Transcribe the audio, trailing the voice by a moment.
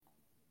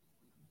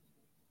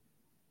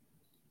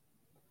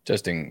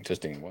Testing.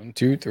 1,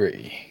 2,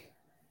 3.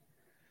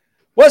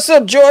 What's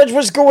up, George?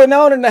 What's going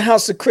on in the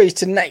House of Craze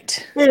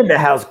tonight? In the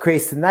House of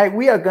Craze tonight,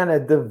 we are going to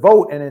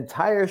devote an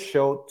entire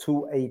show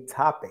to a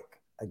topic,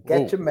 a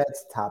Get Your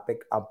Meds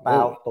topic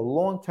about the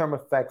long-term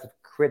effects of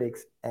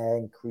critics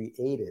and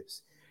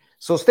creatives.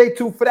 So stay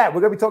tuned for that.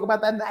 We're going to be talking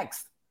about that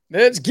next.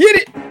 Let's get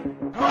it.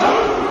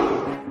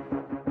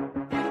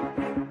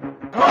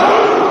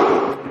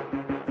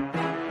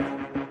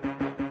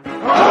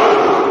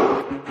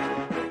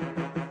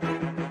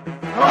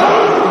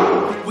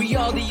 We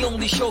are the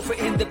only show for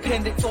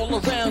independents all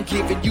around,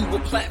 giving you a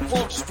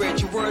platform to spread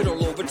your word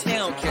all over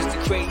town. Cast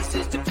the Craze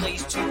is the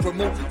place to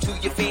promote to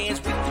your fans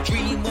with the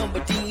Dreamer,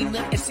 Medina,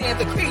 and Sam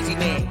the Crazy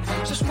Man.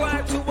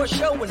 Subscribe to our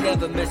show and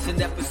never miss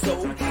an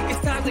episode. It's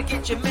time to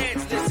get your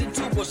meds, listen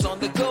to us on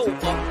the go.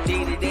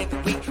 Updated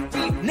every week,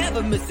 we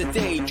never miss a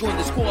day. Join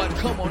the squad,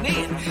 come on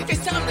in.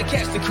 It's time to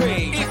catch the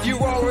Craze. If you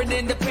are an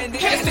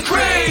independent, catch the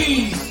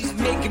Craze.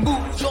 Making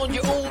moves on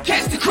your own,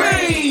 catch the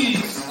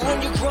Craze.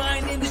 On your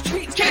grind in the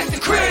streets, catch the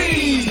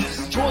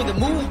Craze. Join the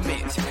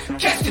movement,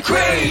 catch the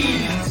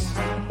Craze.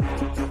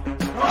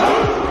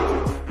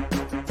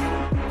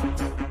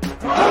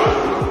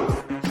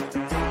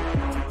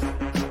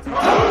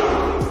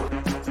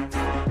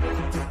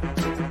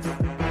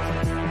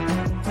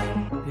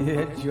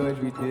 Yeah, George,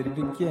 we did it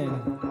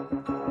again.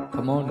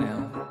 Come on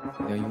now.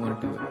 You know you want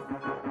to do it.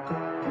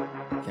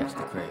 Catch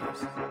the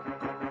Craze.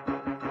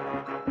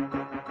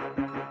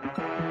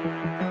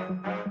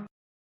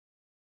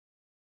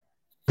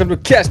 Welcome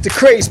to Catch the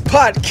Craze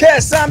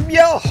podcast. I'm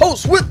your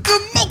host with the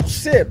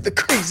most, Seb, the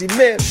Crazy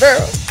Man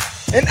Vero,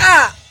 and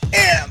I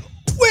am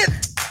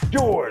with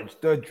George,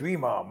 the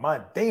Dreamer,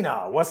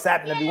 Medina. What's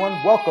happening,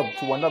 everyone? Welcome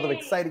to another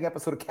exciting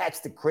episode of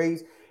Catch the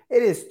Craze.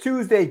 It is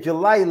Tuesday,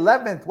 July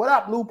 11th. What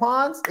up,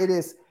 Lupons? It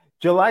is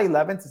July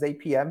 11th. It's 8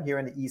 p.m. here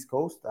in the East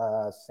Coast.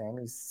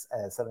 Sammy's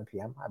 7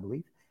 p.m., I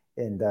believe,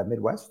 in the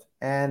Midwest.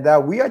 And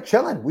we are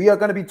chilling. We are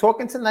going to be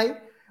talking tonight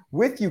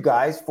with you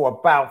guys for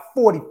about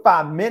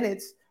 45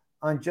 minutes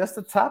on just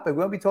a topic.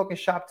 We're going to be talking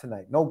shop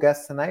tonight. No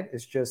guests tonight.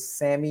 It's just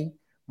Sammy,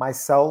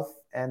 myself,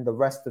 and the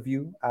rest of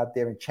you out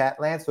there in chat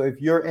land. So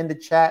if you're in the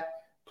chat,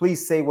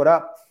 please say what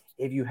up.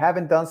 If you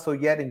haven't done so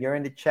yet and you're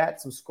in the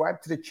chat,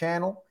 subscribe to the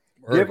channel.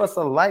 Give us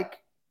a like,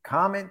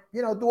 comment,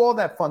 do all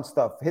that fun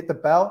stuff. Hit the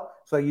bell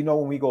so you know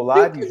when we go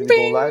live. Usually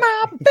go live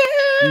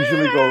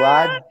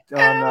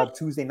on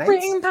Tuesday nights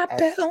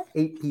at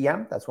 8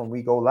 p.m. That's when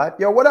we go live.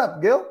 Yo, what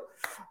up, Gil?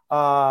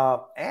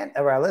 And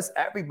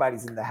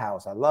everybody's in the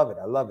house. I love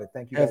it.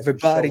 Thank you guys.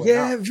 Everybody.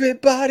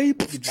 Everybody.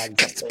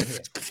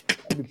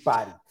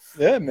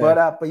 Yeah,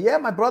 man. But yeah,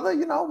 my brother,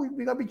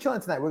 we're gonna be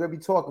chilling tonight. We're gonna be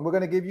talking. We're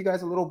gonna give you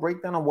guys a little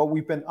breakdown on what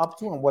we've been up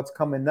to and what's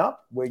coming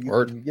up, where you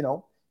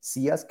can,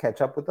 see us,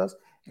 catch up with us.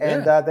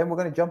 And then we're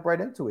gonna jump right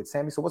into it.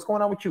 Sammy, so what's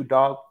going on with you,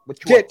 dog?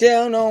 Get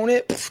down on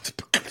it.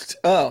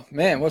 Oh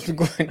man, what's been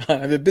going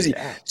on? I've been busy.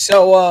 Yeah.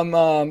 So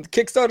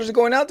Kickstarters are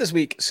going out this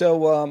week.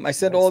 So I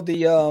sent all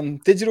the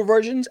digital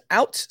versions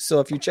out.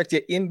 So if you check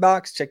your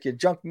inbox, check your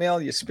junk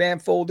mail, your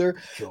spam folder,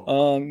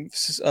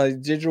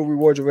 digital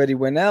rewards already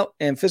went out,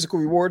 and physical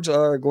rewards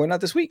are going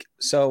out this week.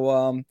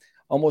 So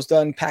almost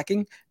done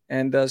packing,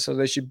 and so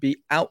they should be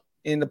out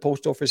in the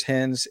post office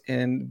hands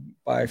and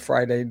by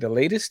Friday the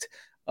latest.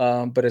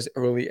 But as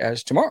early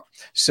as tomorrow.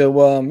 So,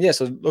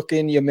 so look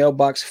in your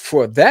mailbox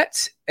for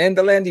that. And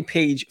the landing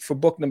page for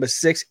book number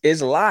 6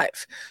 is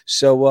live.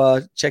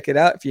 So check it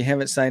out. If you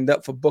haven't signed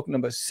up for book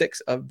number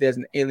 6 of There's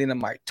an Alien in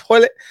My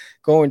Toilet,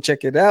 go and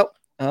check it out.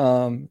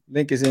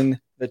 Link is in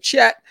the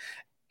chat.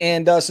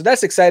 And so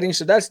that's exciting.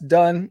 So that's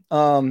done.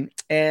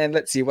 And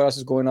let's see what else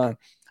is going on.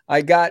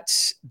 I got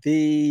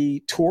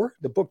the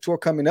book tour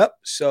coming up.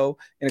 So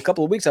in a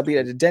couple of weeks, I'll be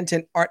at the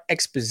Denton Art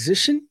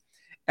Exposition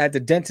at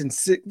the Denton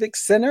Civic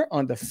Center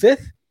on the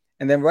 5th.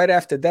 And then right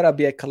after that, I'll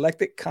be at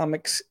Collected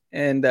Comics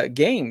and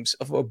Games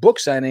of a book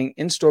signing,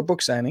 in-store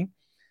book signing.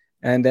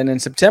 And then in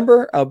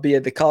September, I'll be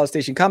at the College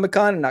Station Comic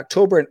Con, in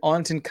October at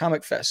Arlington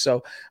Comic Fest.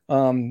 So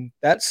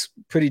that's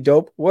pretty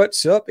dope.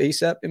 What's up,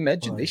 ASAP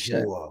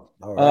Imagination? All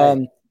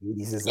right.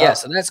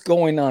 So that's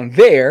going on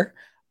there.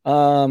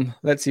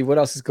 Let's see what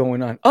else is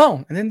going on.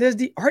 Oh, and then there's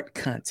the art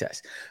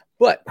contest.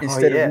 But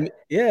instead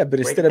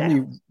of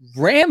me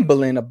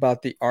rambling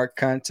about the art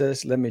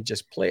contest, let me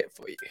just play it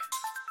for you.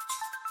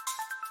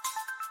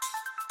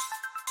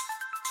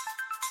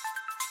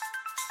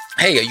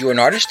 Hey, are you an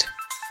artist?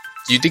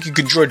 Do you think you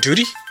could draw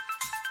Duty?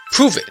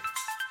 Prove it.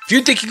 If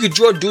you think you could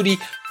draw Duty,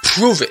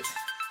 prove it.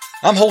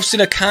 I'm hosting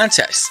a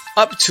contest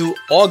up to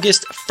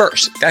August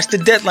 1st. That's the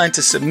deadline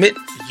to submit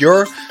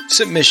your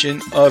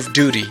submission of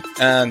Duty.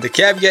 The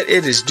caveat,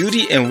 it is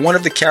Duty and one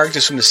of the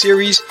characters from the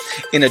series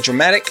in a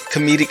dramatic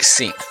comedic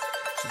scene.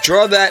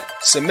 Draw that,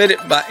 submit it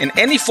in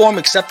any form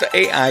except for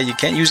AI. You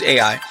can't use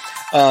AI.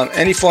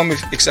 Any form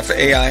except for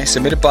AI.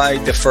 Submit it by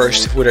the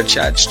 1st with a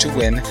chance to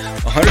win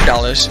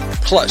 $100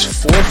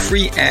 plus 4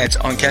 free ads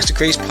on Catch the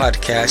Craze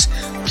podcast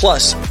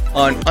plus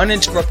an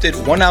uninterrupted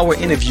 1-hour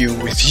interview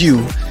with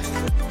you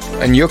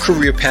on your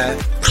career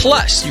path.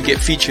 Plus, you get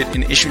featured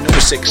in issue number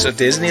 6 of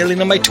There's an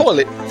Alien on My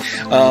Toilet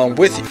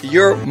with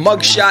your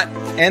mugshot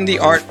and the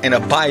art and a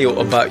bio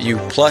about you.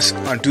 Plus,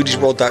 on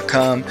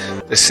dutiesworld.com,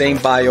 the same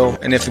bio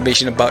and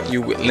information about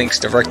you with links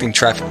directing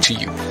traffic to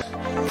you.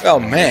 Oh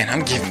man,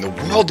 I'm giving the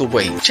world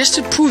away just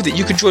to prove that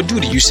you can draw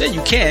duty. You said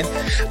you can.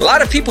 A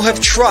lot of people have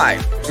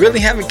tried, really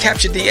haven't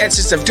captured the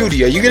essence of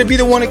duty. Are you going to be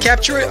the one to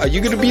capture it? Are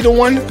you going to be the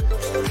one?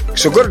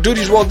 So go to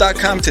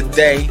dutiesworld.com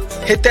today,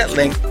 hit that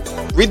link,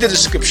 read the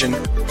description,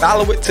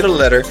 follow it to the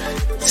letter,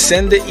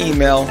 send the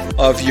email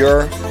of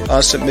your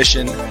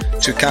submission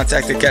to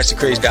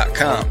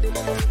contact@catchthecraze.com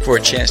for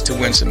a chance to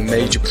win some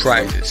major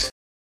prizes.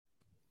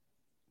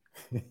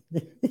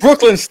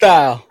 Brooklyn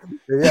style.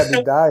 You had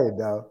to die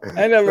though.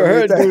 I never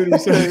heard duty.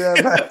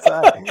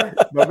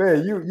 But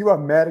man, you are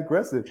mad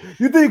aggressive.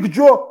 You think you could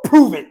draw?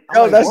 Prove it.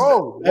 Yo, that's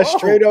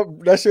straight up.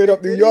 That's straight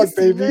up New York,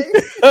 easy, baby.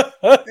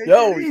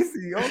 Yo,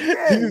 easy.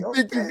 Okay, you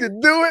think you can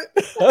do it?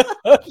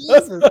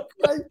 Jesus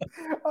Christ!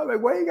 I'm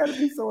like, why you gotta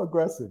be so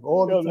aggressive?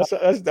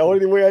 That's the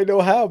only way I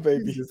know how,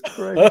 baby. Jesus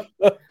Christ!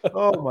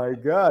 Oh my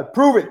God!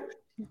 Prove it.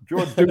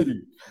 Draw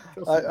duty.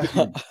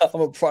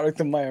 I'm a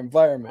product of my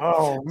environment.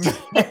 Oh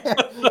man!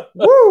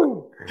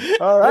 Woo!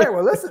 All right.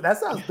 Well, listen, that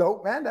sounds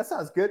dope, man. That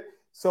sounds good.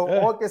 So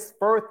August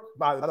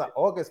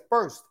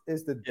 1st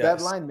is the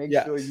deadline. Make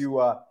sure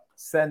you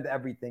send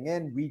everything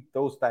in. Read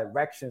those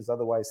directions.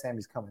 Otherwise,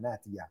 Sammy's coming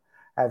after you.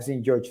 I've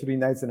seen George 3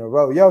 nights in a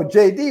row. Yo,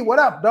 JD, what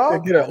up,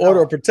 dog? Get an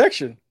order of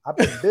protection. I've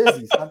been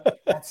busy.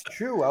 That's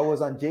true. I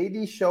was on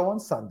JD's show on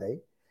Sunday.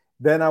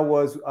 Then I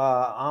was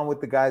on with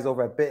the guys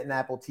over at Bit and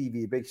Apple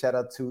TV. Big shout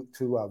out to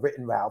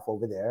Written Ralph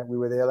over there. We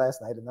were there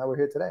last night, and now we're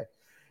here today.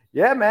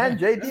 Yeah, man.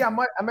 JD, I'm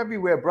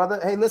everywhere, brother.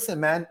 Hey, listen,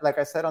 man. Like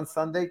I said on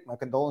Sunday, my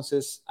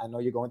condolences. I know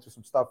you're going through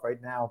some stuff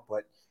right now,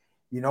 but,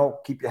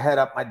 keep your head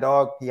up. My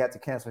dog, he had to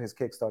cancel his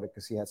Kickstarter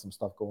because he had some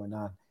stuff going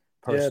on.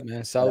 Yeah,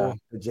 man. So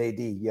the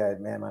JD, yeah,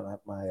 man.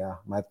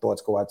 My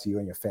thoughts go out to you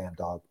and your fam,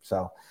 dog.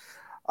 So,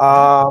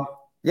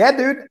 yeah,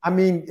 dude. I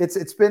mean,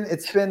 it's been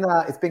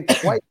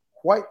quite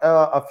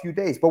a few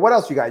days. But what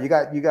else you got? You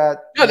got.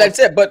 No, that's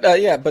it. But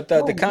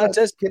the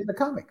contest, Kid in the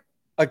Comic.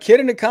 A Kid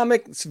in the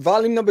Comic,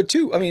 volume number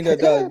 2. I mean,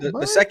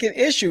 the second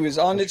issue is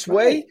on its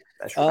way.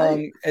 That's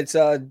right.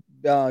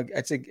 I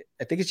think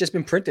it's just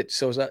been printed,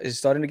 so it's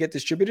starting to get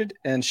distributed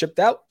and shipped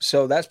out.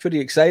 So that's pretty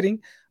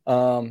exciting.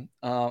 I'm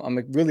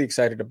really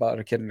excited about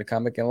A Kid in the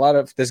Comic, and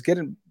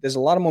there's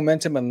a lot of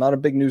momentum and a lot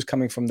of big news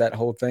coming from that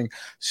whole thing.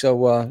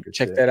 So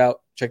check that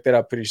out. Check that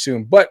out pretty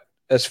soon. But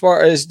as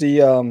far as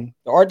the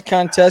art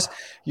contest,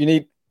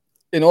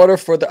 in order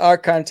for the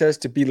art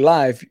contest to be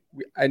live,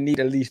 I need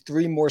at least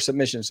 3 more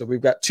submissions. So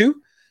we've got 2.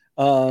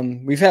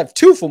 We've had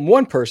 2 from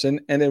one person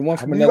and then 1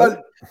 from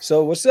another.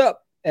 So what's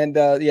up? And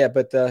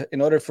in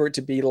order for it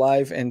to be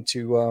live and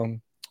to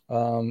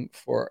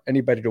for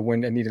anybody to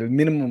win, I need a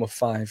minimum of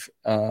 5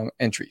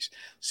 entries.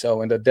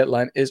 So, and the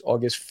deadline is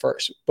August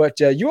 1st. But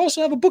you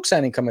also have a book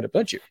signing coming up,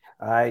 don't you?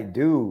 I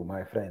do,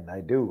 my friend.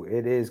 I do.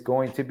 It is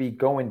going to be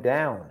going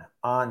down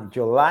on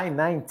July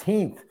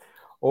 19th.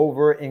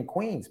 Over in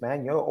Queens,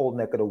 man, your old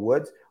neck of the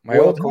woods. My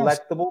old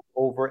Collectible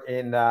over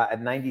in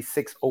at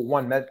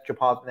 9601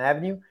 Metropolitan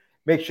Avenue.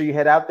 Make sure you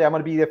head out there. I'm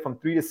going to be there from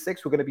 3 to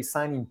 6. We're going to be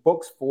signing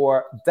books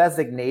for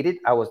Designated.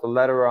 I was the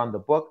letterer on the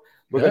book.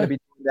 We're going to be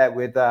doing that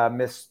with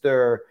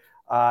Mr.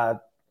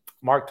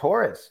 Mark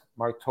Torres.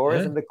 Mark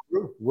Torres and the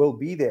crew will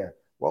be there.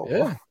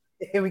 Whoa.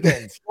 Here we go.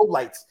 Strobe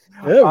lights.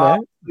 Yeah, man.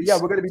 We're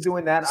going to be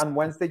doing that on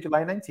Wednesday,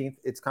 July 19th.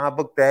 It's comic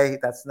book day.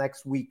 That's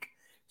next week.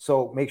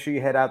 So make sure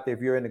you head out there.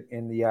 If you're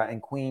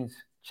in Queens,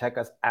 check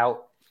us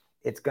out.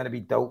 It's gonna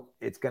be dope.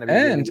 It's gonna be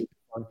really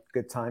fun.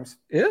 Good times.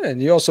 Yeah,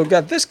 and you also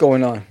got this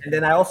going on. And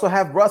then I also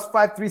have Russ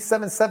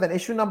 5377.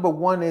 Issue number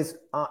 1 is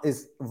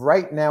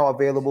right now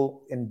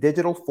available in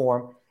digital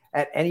form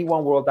at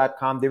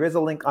anyoneworld.com. There is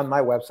a link on my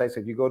website.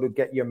 So if you go to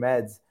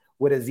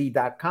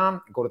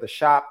getyourmeds.com, go to the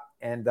shop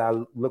and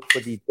look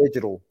for the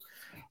digital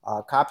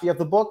copy of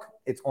the book.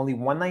 It's only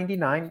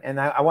 $1.99, and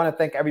I want to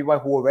thank everyone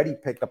who already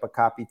picked up a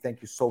copy.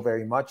 Thank you so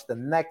very much. The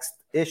next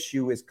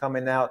issue is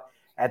coming out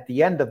at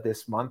the end of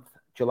this month,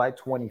 July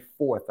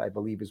 24th, I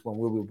believe, is when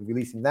we will be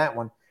releasing that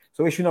one.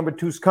 So issue number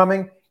 2 is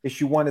coming.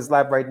 Issue 1 is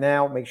live right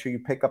now. Make sure you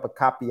pick up a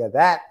copy of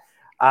that.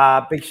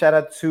 Big shout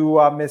out to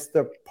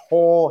Mr.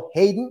 Paul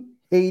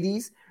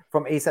Hades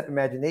from ASAP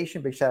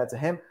Imagination. Big shout out to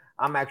him.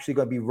 I'm actually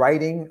going to be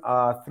writing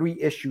 3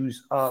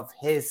 issues of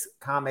his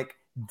comic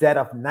Dead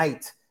of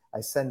Night. I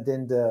sent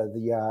in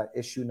the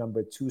issue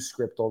number 2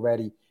 script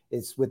already.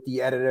 It's with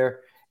the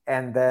editor,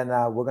 and then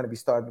we're going to be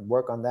starting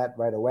work on that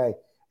right away.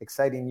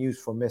 Exciting news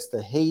for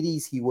Mr.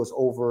 Hades. He was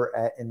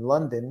over in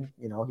London.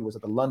 He was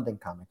at the London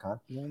Comic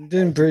Con.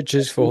 London Bridge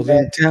is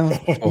falling down.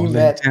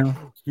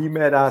 He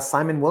met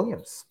Simon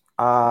Williams.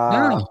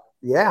 Yeah.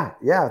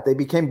 They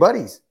became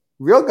buddies.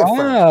 Real good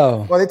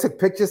friends. Well, they took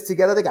pictures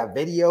together. They got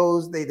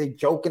videos. They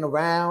joking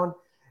around.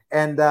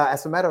 And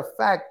as a matter of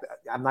fact,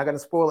 I'm not going to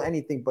spoil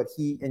anything, but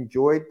he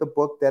enjoyed the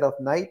book Dead of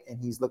Night,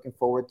 and he's looking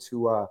forward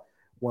to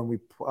when we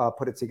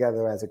put it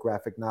together as a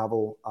graphic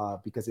novel,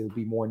 because it'll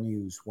be more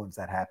news once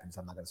that happens.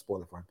 I'm not going to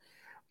spoil it for him.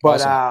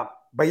 But awesome.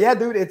 But yeah,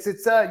 dude, it's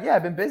yeah,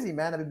 I've been busy,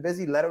 man. I've been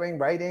busy lettering,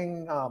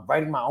 writing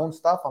my own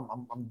stuff.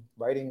 I'm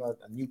writing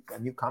a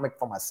new comic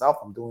for myself.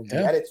 I'm doing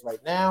the edits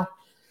right now.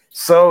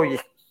 So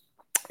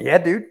yeah,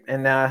 dude,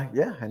 and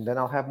and then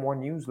I'll have more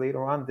news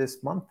later on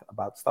this month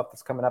about stuff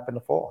that's coming up in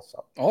the fall.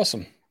 So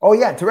awesome. Oh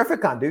yeah,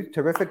 Terrificon, dude.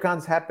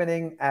 Terrificon's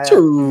happening at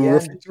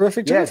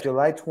terrific.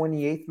 July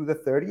 28th through the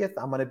 30th.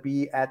 I'm gonna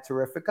be at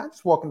Terrificon,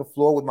 just walking the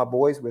floor with my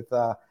boys, with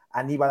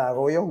Anibal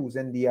Arroyo, who's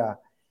in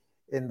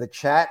the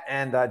chat,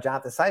 and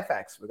Jonathan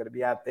Syfax. We're gonna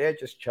be out there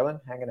just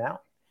chilling, hanging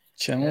out.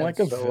 Like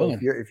a villain.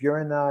 If you're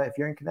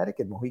in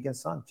Connecticut, Mohegan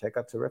Sun, check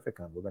out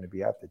Terrificon. We're gonna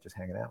be out there just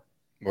hanging out.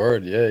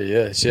 Word,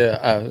 yeah.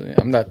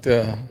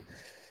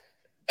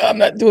 I'm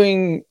not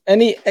doing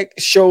any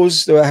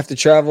shows that I have to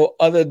travel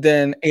other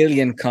than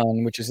Alien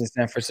Con, which is in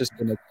San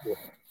Francisco next year.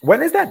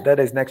 When is that? That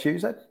is next year, you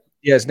said?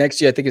 Yes,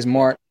 next year. I think it's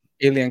March.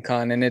 Alien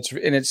Con, and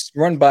it's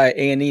run by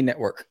A&E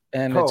Network,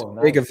 and it's a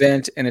big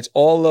event, and it's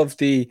all of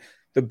the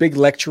big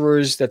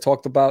lecturers that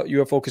talked about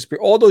UFO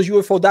conspiracy, all those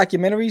UFO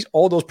documentaries,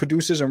 all those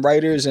producers and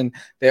writers and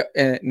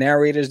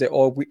narrators. They're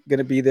all going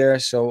to be there.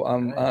 So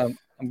I'm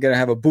going to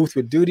have a booth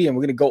with Duty, and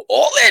we're going to go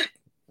all in.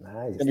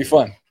 Nice. It's going to be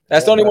fun.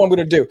 That's the only one I'm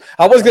going to do.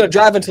 I was going to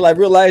drive until I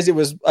realized it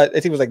was, I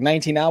think it was like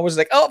 19 hours.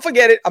 Like, oh,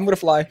 forget it. I'm going to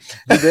fly.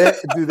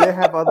 Do they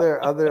have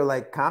other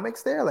like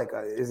comics there? Like,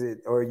 is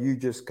it, or you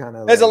just kind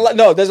of? There's a lot.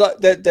 No, there's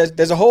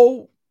a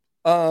whole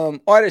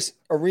artist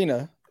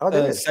arena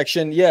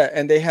section. Yeah.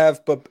 And they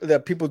have, but the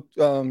people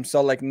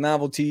sell like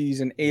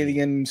novelties and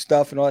alien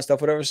stuff and all that stuff,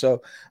 whatever.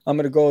 So I'm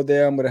going to go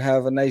there. I'm going to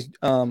have a nice,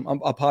 I'm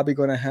probably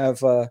going to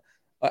have,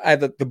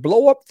 either the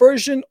blow up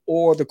version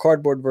or the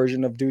cardboard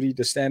version of Duty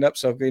to stand up.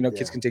 So,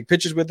 kids can take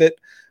pictures with it.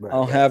 Right,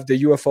 I'll have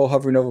the UFO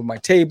hovering over my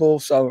table.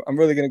 So I'm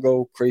really going to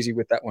go crazy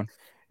with that one.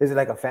 Is it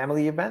like a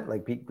family event?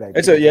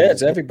 It's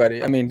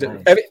everybody. I mean,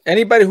 nice.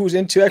 Anybody who's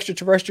into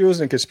extraterrestrials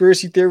and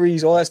conspiracy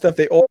theories, all that stuff,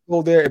 they all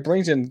go there. It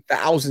brings in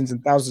thousands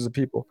and thousands of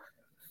people.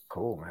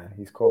 Cool, man.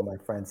 He's cool, my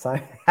friend.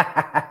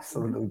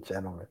 Absolute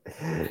gentleman.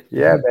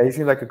 Yeah, man. He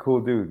seems like a cool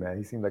dude,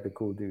 man.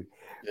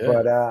 Yeah.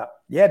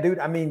 But dude,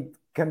 I mean,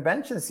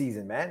 convention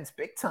season, man, it's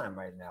big time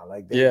right now.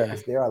 Like,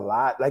 there are a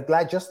lot.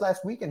 Like just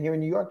last weekend here in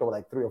New York, there were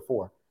like 3 or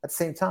 4 at the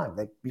same time.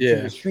 Like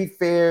between the street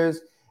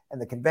fairs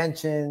and the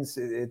conventions,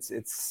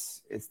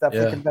 it's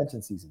definitely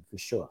convention season for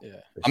sure. Yeah,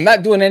 I'm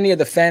not doing any of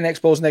the fan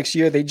expos next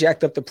year. They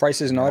jacked up the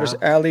prices in Artist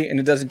Alley, and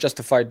it doesn't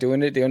justify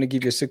doing it. They only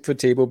give you a 6-foot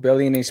table,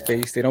 barely any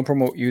space. They don't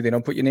promote you. They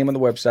don't put your name on the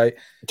website.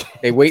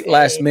 They wait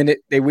last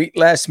minute.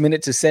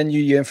 To send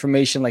you your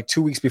information like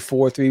 2 weeks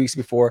before, 3 weeks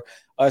before.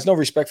 There's no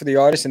respect for the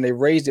artist, and they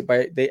raised it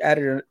they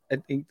added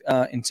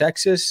in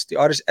Texas. The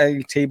Artist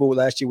Alley table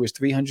last year was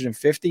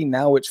 $350.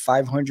 Now it's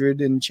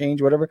 $500 and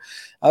change, whatever.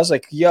 I was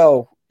like,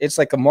 yo. It's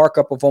like a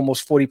markup of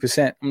almost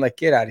 40%. I'm like,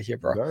 get out of here,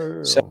 bro.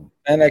 Damn. So,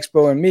 Fan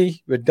Expo and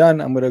me, we're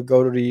done. I'm gonna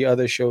go to the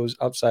other shows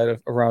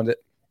around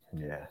it.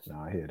 Yeah,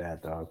 no, I hear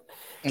that, dog.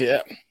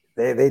 Yeah,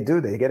 they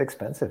do. They get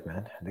expensive,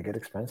 man. They get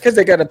expensive because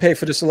they got to pay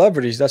for the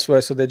celebrities. That's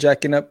why. So they're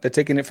jacking up. They're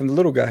taking it from the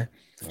little guy.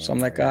 So I'm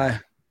like, yeah,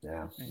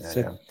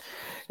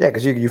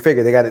 because you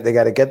figure they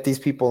got to get these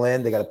people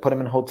in. They got to put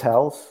them in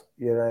hotels.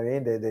 You know what I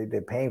mean?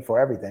 They're paying for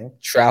everything.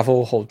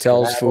 Travel,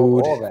 hotels,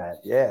 food. All that.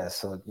 Yeah.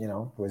 So,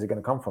 where's it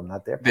going to come from?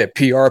 Not their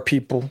PR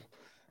people.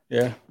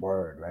 Yeah.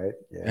 Word, right?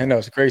 Yeah. I know.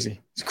 It's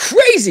crazy. It's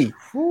crazy.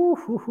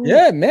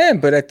 Yeah, man.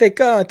 But I think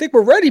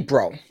we're ready,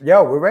 bro.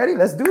 Yo, we're ready.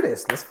 Let's do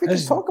this.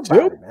 Let's talk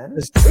about it, man.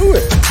 Let's do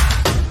it.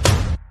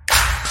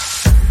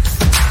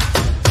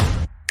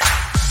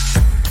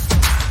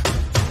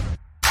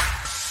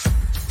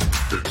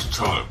 It's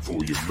time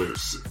for your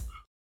medicine.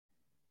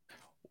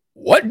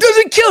 What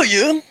doesn't kill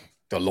you?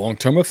 The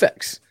long-term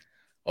effects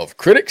of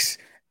critics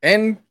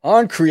and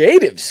on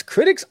creatives.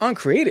 Critics on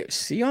creatives.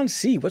 C on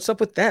C. What's up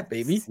with that,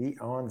 baby? C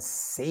on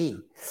C.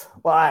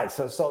 Well, all right.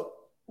 So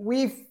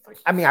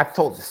I've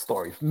told this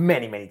story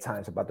many, many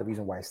times about the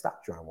reason why I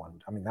stopped drawing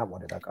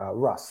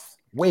Russ,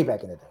 way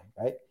back in the day,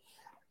 right?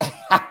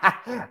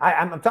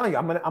 I'm telling you,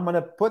 I'm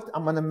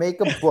gonna make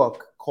a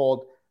book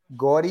called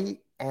Gordy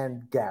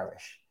and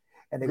Garish,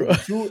 and they're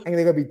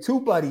gonna be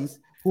two buddies.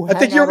 I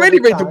think you already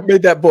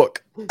made that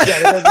book.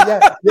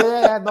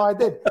 Yeah, no, I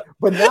did.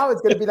 But now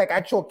it's going to be like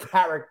actual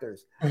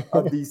characters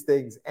of these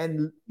things.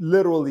 And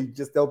literally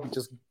they'll be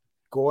just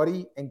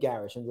Gordy and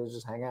Garish, and they'll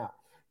just hang out.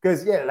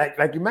 Because,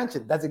 like you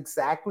mentioned, that's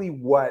exactly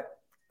what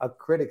a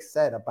critic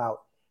said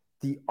about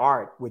the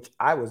art, which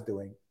I was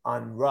doing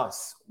on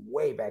Russ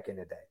way back in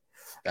the day.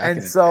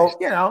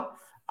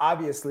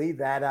 Obviously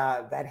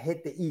that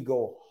hit the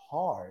ego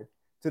hard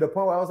to the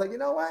point where I was like, you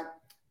know what?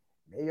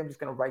 Maybe I'm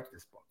just going to write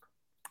this book.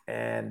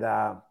 And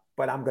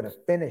but I'm gonna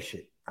finish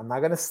it. I'm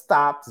not gonna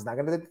stop. It's not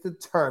gonna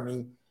deter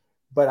me,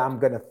 but I'm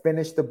gonna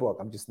finish the book.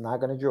 I'm just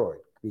not gonna draw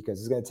it because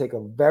it's gonna take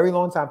a very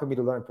long time for me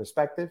to learn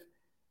perspective,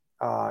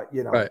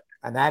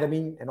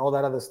 anatomy, and all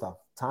that other stuff.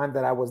 Time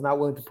that I was not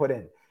willing to put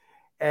in,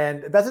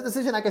 and that's a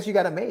decision I guess you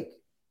got to make.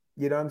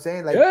 You know what I'm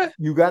saying? Like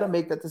you got to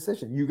make that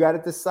decision. You got to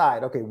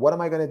decide, okay, what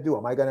am I going to do?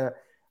 Am I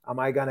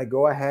going to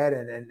go ahead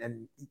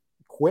and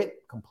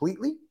quit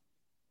completely?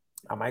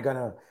 Am I going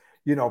to,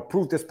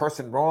 prove this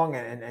person wrong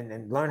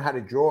and learn how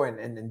to draw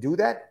and do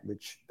that,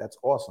 which that's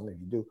awesome if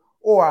you do.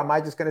 Or am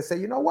I just going to say,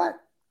 you know what?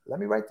 Let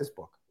me write this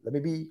book. Let me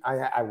be,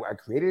 I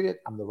created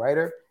it. I'm the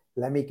writer.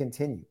 Let me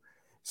continue.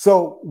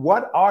 So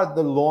what are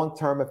the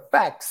long-term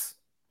effects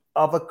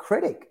of a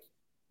critic,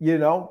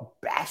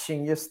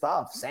 bashing your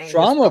stuff, saying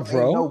trauma, your stuff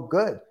bro, ain't no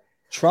good.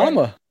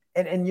 Trauma.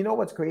 And you know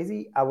what's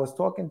crazy? I was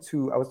talking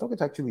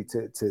actually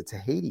to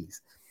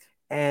Hades,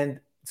 and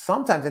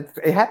sometimes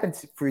it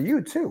happens for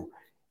you too.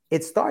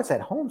 It starts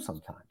at home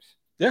sometimes.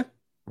 Yeah.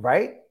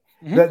 Right?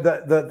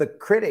 Mm-hmm. The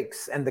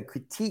critics and the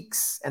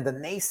critiques and the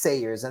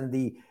naysayers and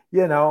the,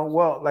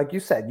 well, like you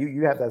said,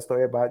 you have that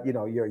story about,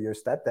 your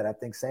stepdad, I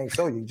think, saying,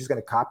 so you're just going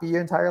to copy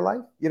your entire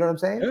life? You know what I'm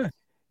saying? Yeah.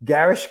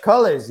 Garish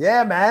colors.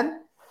 Yeah,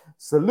 man.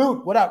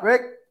 Salute. What up,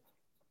 Rick?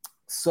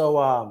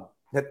 So,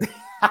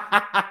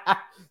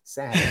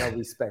 Sam had no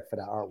respect for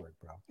that artwork,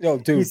 bro. Yo,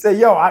 dude. He said,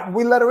 yo,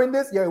 we let her in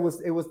this? Yo, it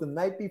was the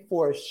night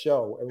before a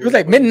show. It was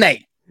like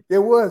midnight. It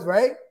was,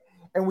 right?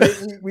 And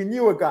we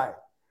knew a guy.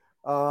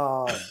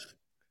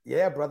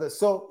 Yeah, brother.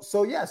 So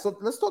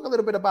let's talk a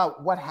little bit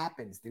about what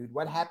happens, dude.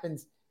 What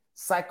happens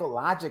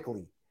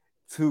psychologically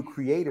to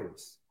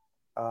creators,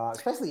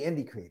 especially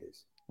indie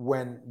creators,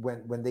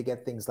 when they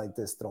get things like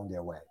this thrown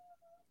their way?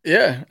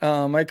 Yeah,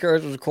 my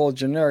character was called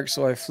Generic,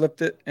 so I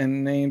flipped it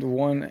and named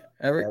one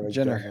Eric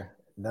Jenner.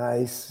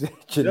 Nice.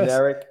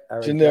 Generic.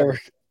 Yes.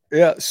 Generic.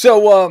 Yeah.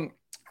 So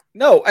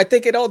no, I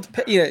think it all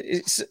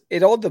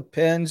it all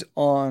depends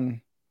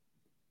on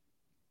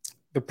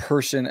the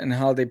person and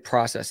how they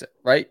process it,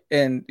 right?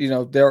 And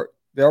there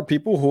are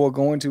people who are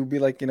going to be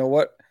like, you know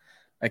what,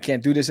 I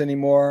can't do this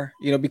anymore,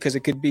 because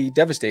it could be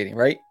devastating,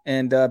 right?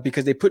 And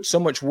because they put so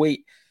much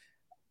weight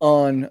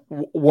on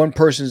one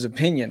person's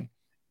opinion,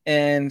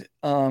 and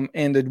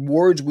the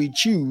words we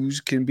choose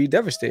can be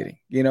devastating.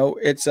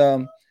 It's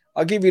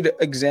I'll give you the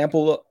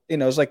example.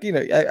 It's like,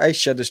 I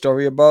shared the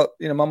story about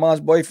my mom's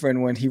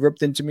boyfriend when he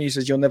ripped into me. He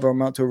says, you'll never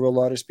amount to a real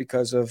artist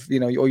because of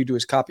all you do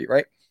is copy,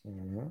 right?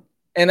 Mm-hmm.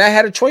 And I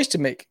had a choice to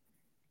make,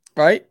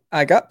 right?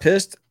 I got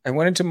pissed. I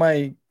went into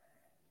my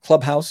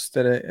clubhouse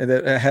that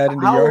I had in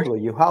the yard.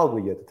 How old were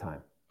you at the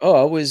time? Oh,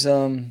 I was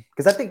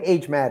because I think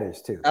age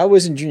matters too. I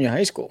was in junior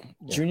high school.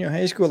 Yeah. Junior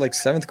high school, like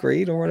 7th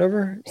grade or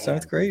whatever. Damn.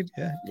 7th grade,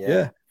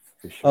 yeah.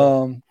 For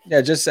sure.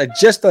 I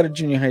just started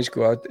junior high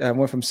school. I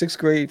went from 6th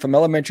grade, from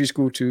elementary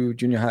school to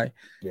junior high.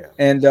 Yeah.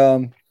 And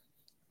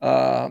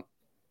I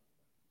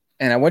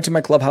went to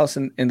my clubhouse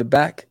in the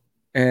back,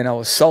 and I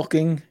was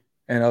sulking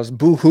and I was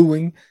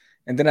boo-hooing.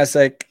 And then I was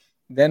like,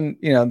 then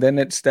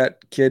it's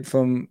that kid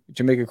from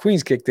Jamaica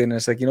Queens kicked in. And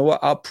it's like, you know what?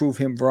 I'll prove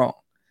him wrong.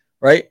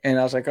 Right. And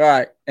I was like, all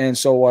right. And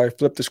so I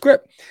flipped the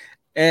script.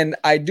 And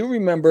I do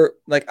remember,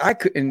 like,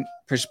 in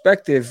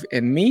perspective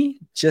and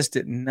me just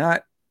did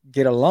not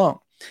get along.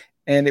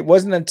 And it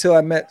wasn't until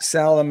I met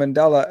Sal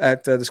Mandela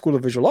at the School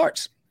of Visual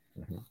Arts.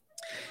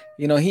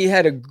 Mm-hmm. He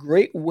had a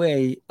great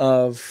way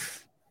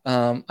of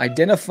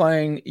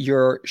identifying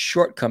your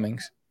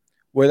shortcomings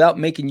without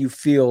making you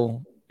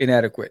feel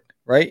inadequate.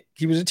 Right.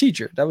 He was a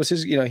teacher. That was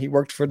his, he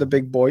worked for the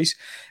big boys.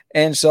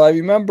 And so I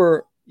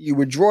remember you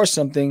would draw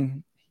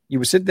something, you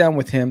would sit down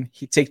with him,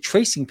 he'd take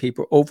tracing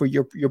paper over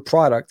your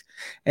product,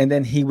 and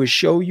then he would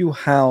show you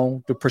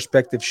how the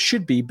perspective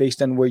should be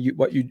based on what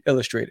you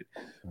illustrated.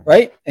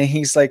 Right. And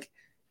he's like,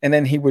 and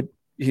then he would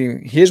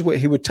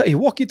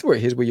walk you through it.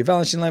 Here's where your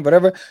vanishing line,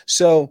 whatever.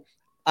 So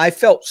I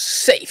felt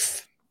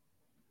safe.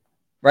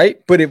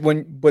 Right. But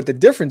the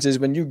difference is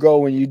when you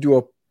go and you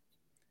do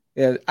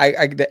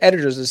the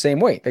editors are the same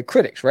way. They're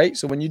critics, right?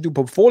 So when you do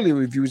portfolio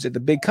reviews at the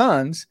big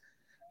cons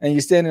and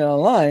you're standing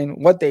online,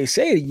 what they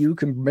say to you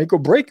can make or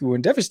break you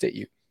and devastate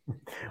you.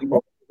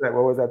 What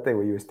was that thing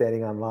where you were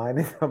standing online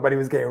and somebody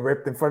was getting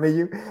ripped in front of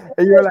you?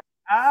 And you're like,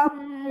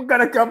 I'm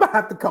going to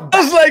have to come back.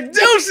 I was like,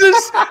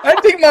 deuces. I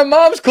think my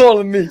mom's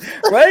calling me,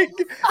 right?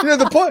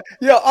 The point,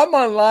 I'm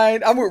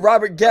online. I'm with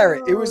Robert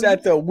Garrett. It was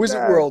at the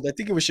Wizard World. I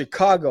think it was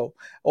Chicago.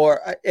 We're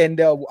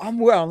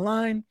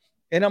online.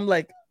 And I'm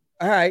like,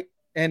 all right.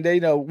 And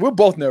we're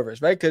both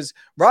nervous, right? Because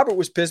Robert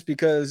was pissed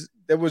because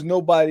there was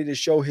nobody to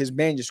show his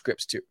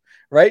manuscripts to,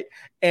 right?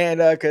 And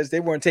because they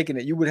weren't taking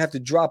it, you would have to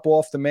drop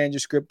off the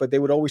manuscript, but they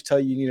would always tell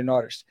you need an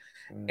artist.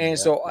 And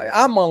so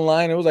I'm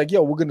online. And it was like,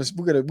 yo, we're gonna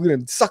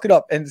suck it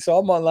up. And so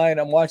I'm online.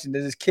 I'm watching.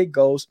 This kid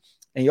goes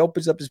and he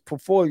opens up his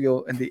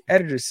portfolio, and the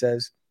editor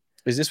says,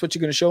 "Is this what you're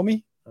gonna show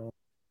me?"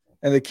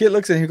 And the kid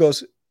looks at him. He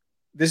goes,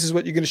 "This is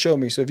what you're gonna show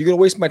me. So if you're gonna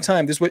waste my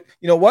time, let's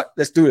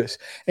do this."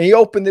 And he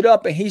opened it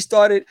up and he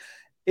started.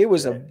 I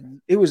was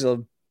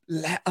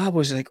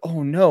like,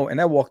 oh no. And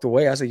I walked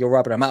away. I was like, yo,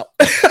 Robert, I'm out.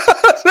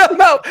 I'm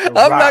out. I'm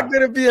not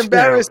going to be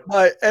embarrassed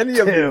by any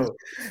of these.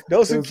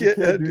 Those who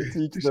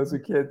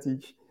can't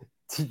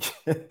teach.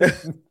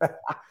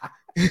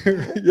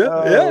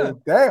 Yeah.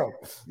 Damn.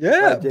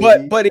 Yeah.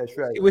 But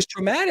it was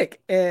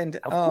traumatic. And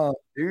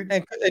dude,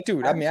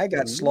 I mean, I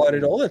got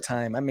slaughtered all the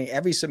time. I mean,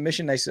 every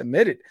submission I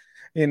submitted,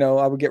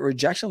 I would get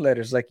rejection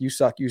letters like, you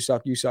suck, you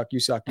suck, you suck, you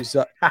suck, you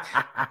suck.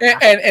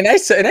 and I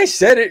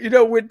said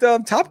it, with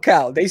Top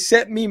Cow. They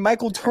sent me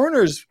Michael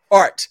Turner's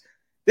art.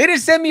 They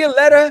didn't send me a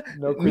letter,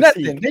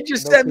 nothing. They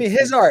just sent me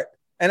his art.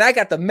 And I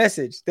got the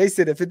message. They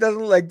said, if it doesn't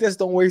look like this,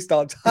 don't waste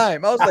our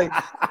time. I was like,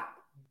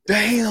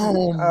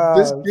 damn,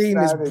 this game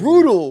is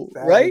brutal,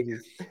 right?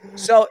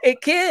 So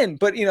it can,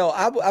 but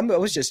I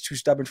was just too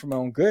stubborn for my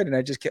own good, and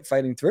I just kept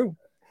fighting through.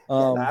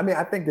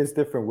 I think there's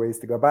different ways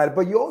to go about it,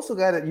 but you also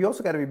got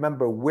to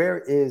remember, where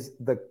is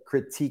the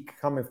critique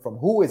coming from?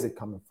 Who is it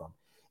coming from?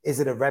 Is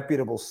it a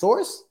reputable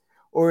source,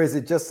 or is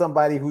it just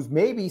somebody who's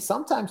maybe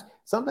sometimes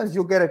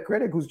you'll get a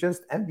critic who's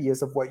just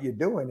envious of what you're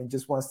doing and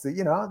just wants to,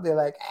 they're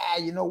like,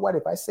 you know what?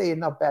 If I say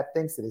enough bad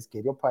things to this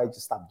kid, he'll probably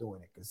just stop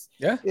doing it because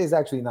it's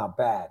actually not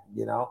bad,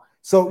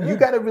 So you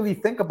got to really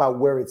think about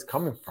where it's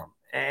coming from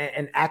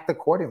and act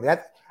accordingly.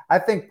 I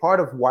think part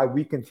of why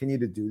we continue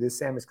to do this,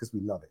 Sam, is because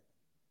we love it.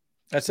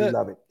 We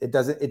love it. It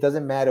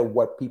doesn't matter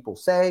what people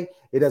say.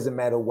 It doesn't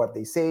matter what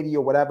they say to you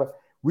or whatever.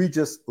 We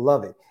just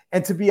love it.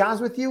 And to be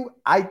honest with you,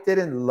 I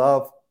didn't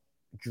love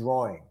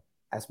drawing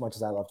as much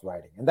as I loved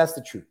writing. And that's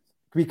the truth.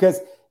 Because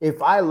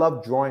if I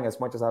loved drawing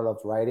as much as I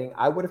loved writing,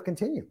 I would have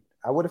continued.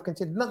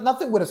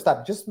 Nothing would have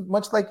stopped, just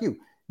much like you.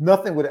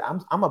 Nothing would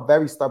have. I'm a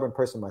very stubborn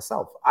person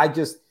myself. I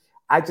just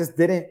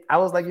didn't. I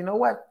was like, you know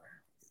what?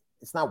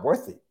 It's not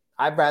worth it.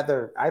 I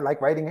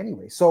like writing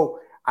anyway. So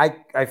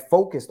I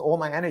focused all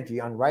my energy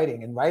on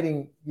writing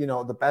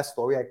the best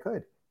story I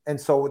could. And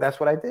so that's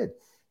what I did.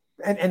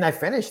 And I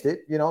finished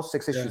it,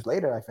 6 issues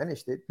later, I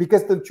finished it.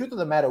 Because the truth of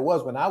the matter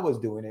was, when I was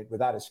doing it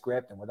without a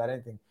script and without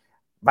anything,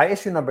 by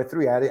issue number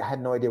 3, I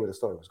had no idea where the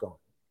story was going.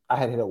 I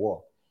had hit a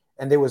wall.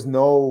 And there was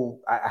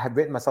I had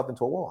written myself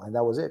into a wall, and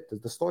that was it.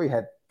 The story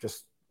had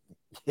just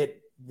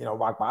hit,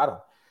 rock bottom.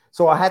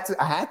 So I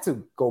had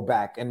to go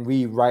back and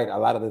rewrite a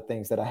lot of the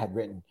things that I had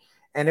written.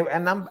 And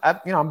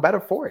I'm better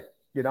for it.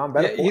 I'm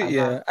better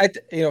for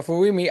it.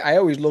 For me, I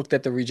always looked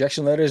at the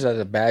rejection letters as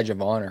a badge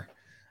of honor.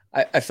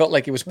 I felt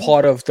like it was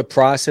part of the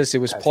process. It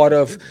was part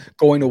of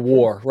going to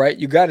war, right?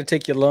 You got to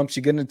take your lumps.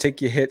 You're going to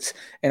take your hits.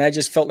 And I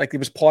just felt like it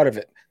was part of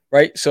it,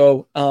 right?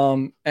 So,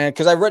 and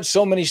because I read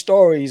so many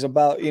stories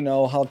about,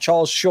 how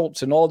Charles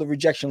Schultz and all the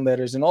rejection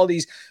letters and all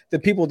the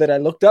people that I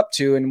looked up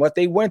to and what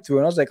they went through.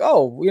 And I was like,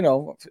 oh,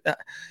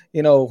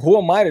 who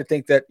am I to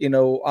think that,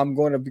 I'm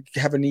going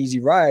to have an easy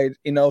ride,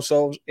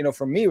 So,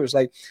 for me, it was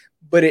like,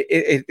 but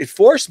it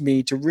forced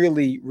me to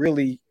really,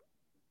 really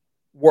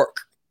work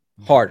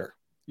harder.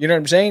 You know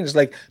what I'm saying? It's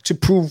like to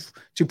prove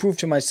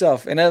to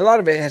myself. And a lot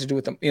of it has to do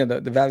with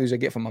the values I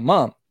get from my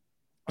mom.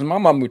 And my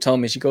mom would tell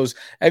me, she goes,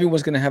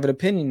 everyone's going to have an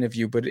opinion of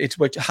you, but it's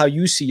how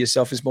you see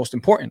yourself is most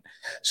important.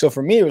 So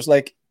for me, it was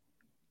like,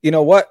 you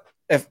know what?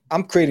 If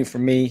I'm creating for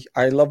me,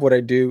 I love what I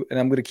do and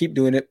I'm going to keep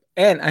doing it.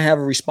 And I have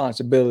a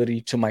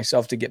responsibility to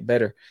myself to get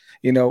better.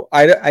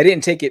 I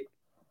didn't take it,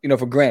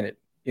 for granted.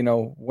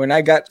 When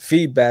I got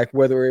feedback,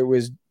 whether it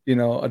was,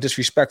 a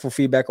disrespectful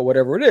feedback or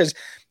whatever it is,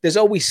 there's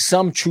always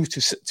some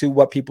truth to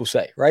what people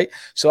say. Right.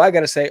 So I got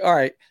to say, all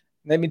right,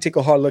 let me take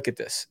a hard look at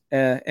this.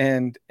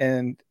 And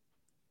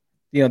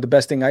the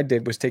best thing I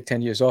did was take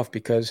 10 years off,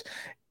 because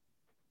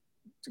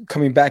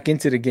coming back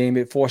into the game,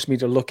 it forced me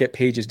to look at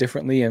pages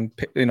differently and,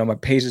 my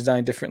page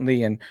design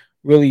differently and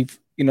really,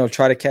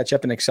 try to catch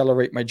up and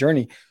accelerate my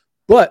journey.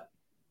 But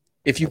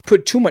if you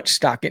put too much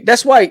stock in,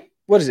 that's why,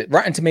 what is it?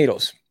 Rotten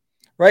Tomatoes,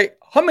 right?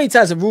 How many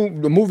times the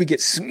movie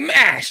gets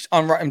smashed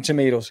on Rotten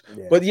Tomatoes,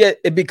 but yet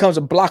it becomes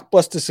a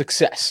blockbuster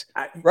success,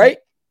 right?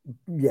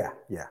 Yeah.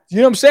 You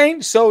know what I'm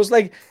saying? So it's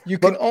like you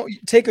can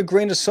take a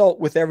grain of salt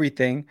with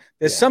everything.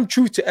 There's some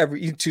truth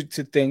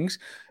to things,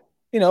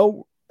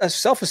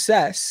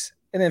 self-assess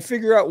and then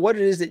figure out what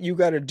it is that you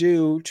got to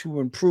do to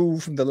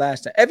improve from the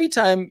last time. Every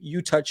time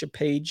you touch a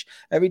page,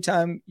 every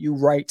time you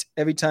write,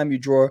 every time you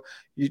draw,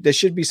 there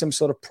should be some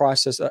sort of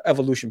process,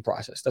 evolution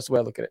process. That's the way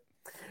I look at it.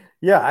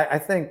 Yeah, I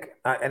think,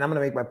 and I'm going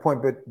to make my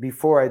point, but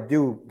before I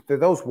do, for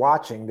those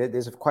watching,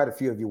 there's quite a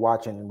few of you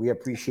watching, and we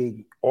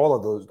appreciate all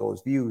of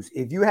those views.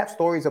 If you have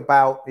stories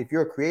about, if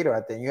you're a creator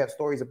out there and you have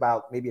stories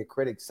about maybe a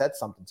critic said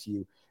something to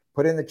you,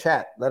 put it in the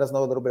chat. Let us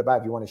know a little bit about it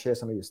if you want to share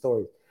some of your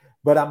stories.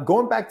 But I'm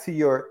going back to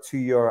your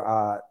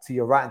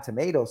Rotten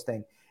Tomatoes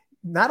thing.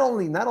 Not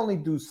only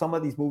do some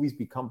of these movies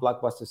become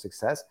blockbuster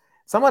success,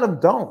 some of them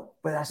don't,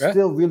 but are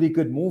still really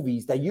good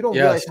movies that you don't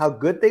realize how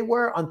good they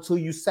were until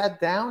you sat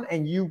down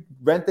and you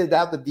rented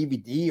out the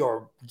DVD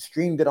or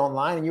streamed it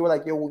online and you were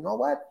like, yo, you know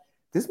what?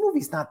 This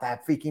movie's not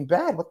that freaking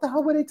bad. What the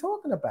hell were they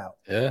talking about?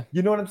 Yeah.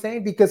 You know what I'm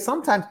saying? Because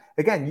sometimes,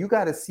 again, you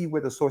got to see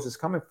where the source is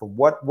coming from.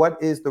 What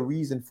is the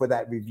reason for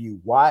that review?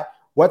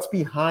 What's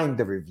behind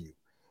the review?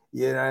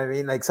 You know what I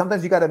mean? Like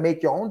sometimes you got to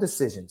make your own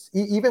decisions.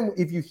 Even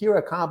if you hear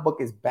a comic book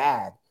is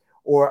bad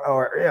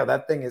or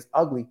that thing is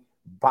ugly,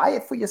 buy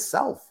it for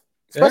yourself.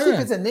 Especially if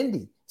it's an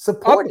indie.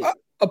 Support it.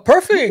 A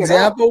perfect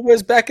example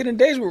was back in the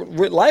days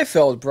with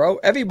Liefeld, bro.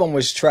 Everyone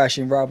was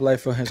trashing Rob Liefeld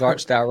for his art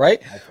style,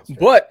 right?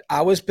 But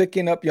I was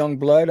picking up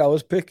Youngblood. I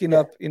was picking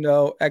up,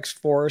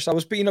 X-Force. I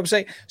was, what I'm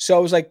saying? So I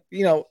was like,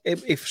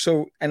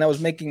 and I was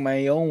making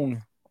my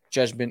own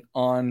judgment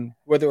on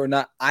whether or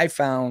not I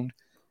found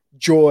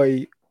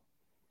joy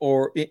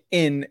or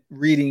in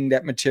reading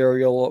that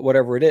material or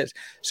whatever it is.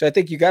 So I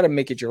think you got to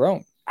make it your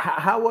own.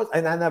 How was,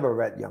 and I never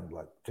read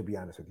Youngblood, to be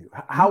honest with you.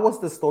 How was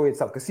the story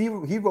itself? Because he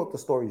wrote the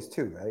stories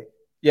too, right?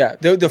 Yeah,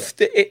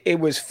 it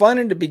was fun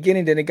in the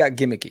beginning, then it got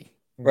gimmicky,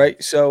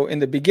 right? So in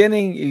the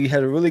beginning, you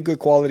had a really good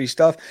quality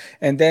stuff,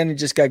 and then it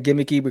just got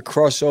gimmicky with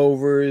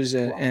crossovers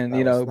and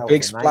you know,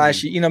 big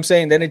splashy. You know what I'm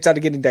saying? Then it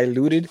started getting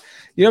diluted.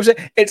 You know what I'm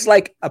saying? It's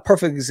like a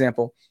perfect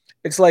example.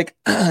 It's like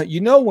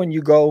you know, when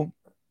you go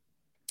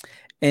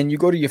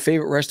to your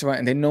favorite restaurant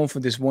and they're known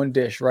for this one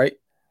dish, right?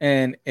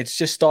 And it's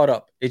just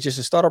startup. It's just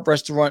a startup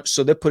restaurant,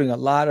 so they're putting a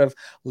lot of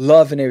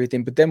love and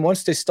everything. But then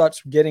once they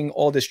start getting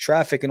all this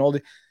traffic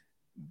and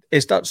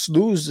it starts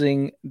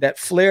losing that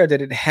flair that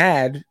it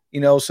had,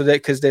 you know, so that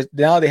because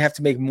now they have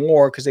to make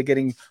more because they're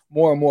getting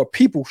more and more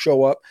people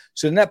show up.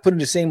 So they're not putting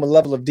the same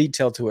level of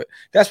detail to it.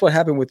 That's what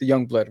happened with the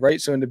Youngblood,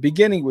 right? So in the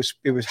beginning,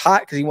 it was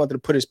hot because he wanted to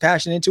put his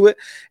passion into it.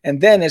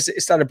 And then as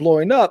it started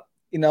blowing up,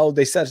 you know,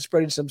 they started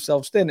spreading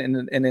themselves thin.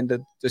 And then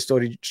the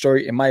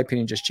story, in my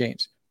opinion, just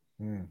changed.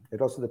 It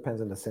also depends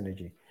on the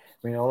synergy.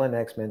 I mean, all in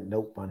X-Men,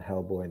 nope on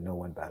Hellboy, no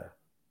one better.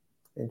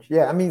 And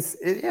yeah, I mean,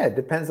 it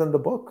depends on the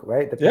book,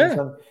 right? Depends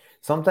on.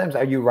 Sometimes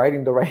are you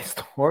writing the right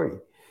story?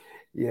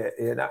 Yeah,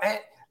 you know. And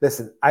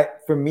listen,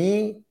 for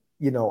me,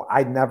 you know,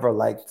 I never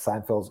liked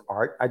Seinfeld's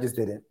art. I just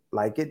didn't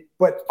like it.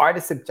 But art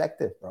is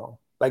subjective, bro.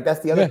 Like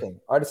that's the other thing.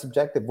 Art is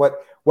subjective.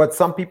 What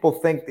some people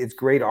think is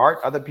great art,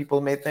 other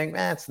people may think,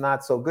 man, it's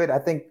not so good. I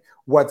think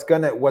what's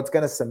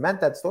gonna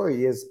cement that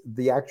story is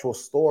the actual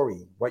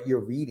story, what you're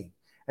reading,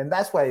 and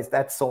that's why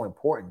that's so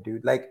important,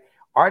 dude. Like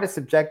art is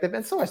subjective,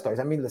 and so are stories.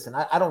 I mean, listen,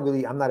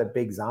 I'm not a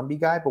big zombie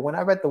guy, but when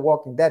I read The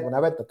Walking Dead, when I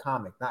read the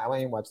comic, I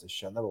didn't watch the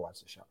show, never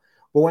watched the show,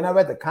 but when I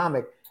read the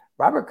comic,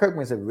 Robert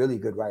Kirkman's a really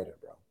good writer,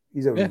 bro.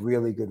 He's a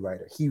really good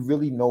writer. He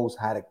really knows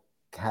how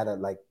to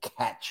like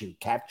capture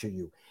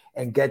you,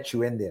 and get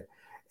you in there.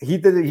 He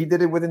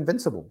did it with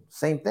Invincible.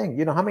 Same thing.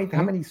 You know, how many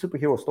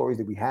superhero stories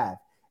did we have?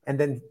 And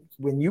then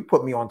when you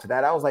put me onto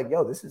that, I was like,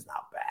 yo, this is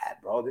not bad,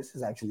 bro. This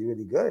is actually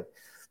really good.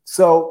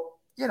 So,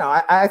 you know,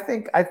 I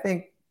think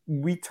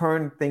we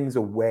turn things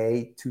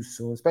away too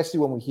soon, especially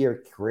when we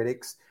hear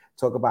critics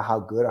talk about how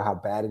good or how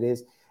bad it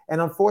is. And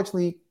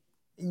unfortunately,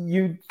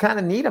 you kind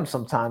of need them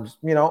sometimes,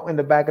 you know, in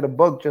the back of the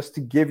book just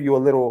to give you a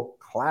little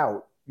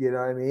clout, you know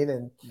what I mean?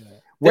 And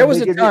there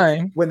was a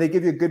time when they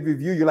give you a good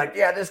review, you're like,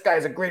 yeah, this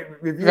guy's a great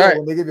reviewer. Right.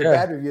 When they give you a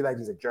bad review, you're like,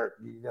 he's a jerk.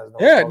 He doesn't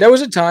know there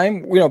was a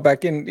time, you know,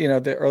 back in, you know,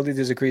 the early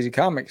days of Crazee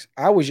Comics,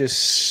 I was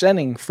just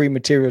sending free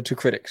material to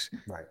critics.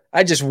 Right.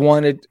 I just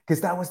wanted, because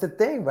that was the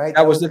thing, right?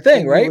 That was the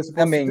thing, right?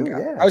 I mean,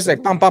 I was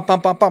like, bum, bum,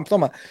 bum, bum, bum,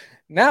 bum.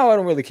 Now I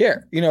don't really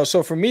care, you know.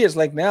 So for me, it's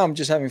like now I'm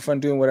just having fun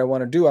doing what I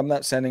want to do. I'm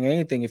not sending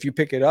anything. If you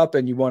pick it up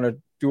and you want to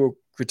do a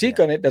critique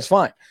on it, that's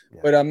fine.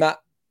 But I'm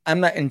not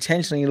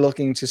intentionally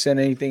looking to send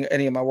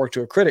any of my work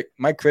to a critic.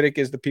 My critic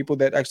is the people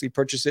that actually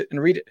purchase it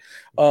and read it.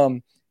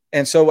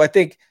 And so I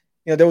think,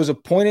 you know, there was a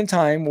point in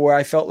time where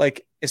I felt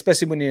like,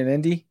 especially when you're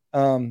an indie,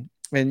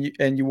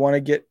 and you want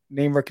to get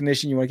name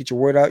recognition, you want to get your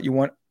word out, you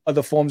want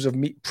other forms of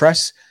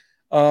press.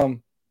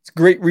 It's a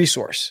great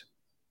resource,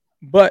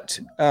 but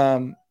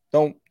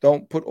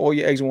don't put all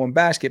your eggs in one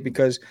basket,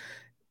 because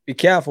be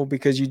careful,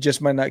 because you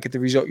just might not get the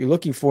result you're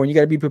looking for, and you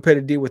got to be prepared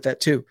to deal with that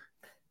too,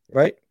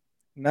 right?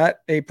 Not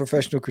a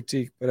professional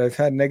critique, but I've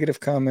had negative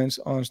comments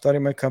on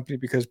starting my company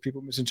because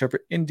people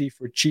misinterpret indie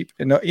for cheap.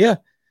 And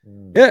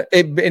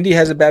indie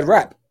has a bad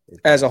rap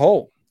as a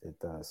whole. It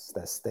does.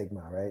 That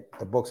stigma, right?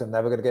 The books are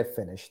never going to get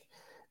finished.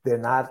 They're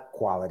not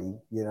quality.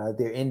 You know,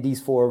 they're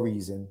indies for a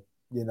reason.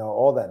 You know,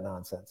 all that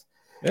nonsense.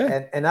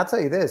 Yeah. And I'll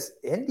tell you this: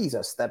 indies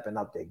are stepping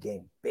up their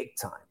game big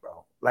time,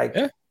 bro. Like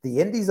the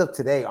indies of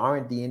today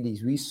aren't the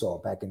indies we saw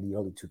back in the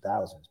early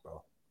 2000s,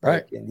 bro.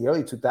 Like, in the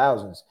early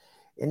 2000s,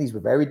 indies were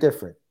very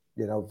different.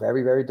 You know,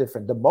 very, very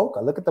different. The Mocha,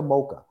 look at the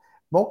Mocha.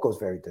 Mocha's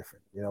very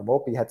different. You know,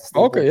 Mocha, you had to stay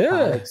with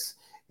comics.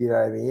 You know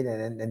what I mean?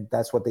 And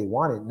that's what they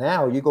wanted.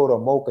 Now you go to a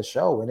Mocha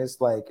show, and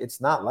it's like, it's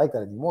not like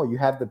that anymore. You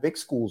have the big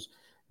schools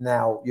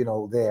now, you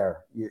know,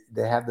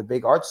 they have the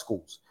big art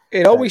schools.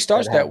 It always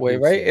starts that way,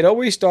 right? It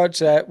always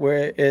starts at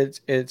where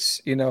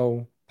it's you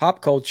know,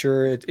 pop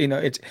culture.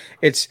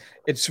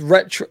 It's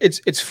retro.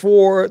 It's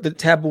for the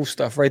taboo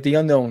stuff, right? The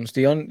unknowns,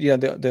 the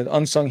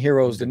unsung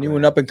heroes, the new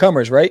and up and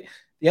comers, right?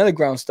 The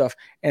underground stuff.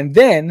 And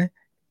then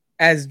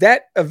as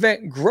that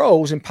event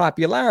grows in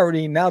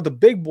popularity, now the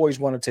big boys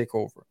want to take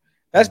over.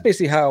 That's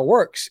basically how it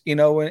works, you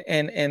know,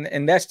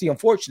 and that's the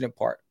unfortunate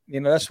part. You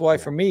know, that's why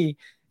for me,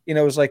 you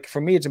know, it's like,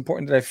 for me, it's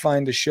important that I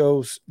find the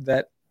shows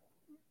that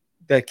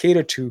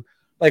cater to,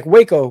 like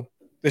Waco,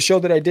 the show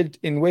that I did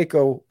in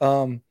Waco.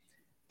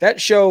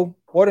 That show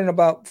brought in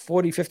about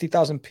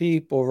 50,000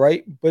 people,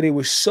 right? But it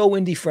was so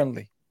indie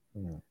friendly,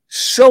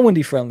 so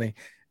indie friendly.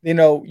 You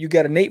know, you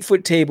got an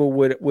 8-foot table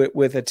with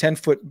a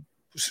 10-foot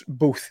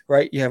booth,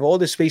 right? You have all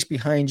this space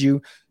behind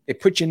you. They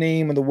put your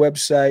name on the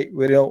website.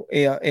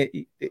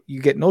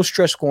 You get no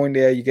stress going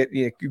there. You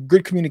get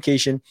good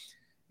communication,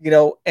 you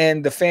know,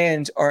 and the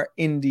fans are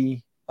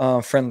indie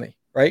friendly,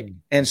 right?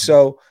 And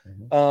so,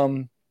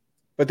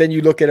 but then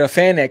you look at a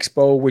fan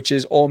expo, which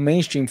is all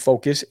mainstream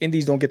focus.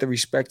 Indies don't get the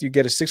respect. You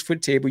get a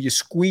 6-foot table. You're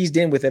squeezed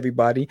in with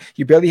everybody.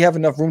 You barely have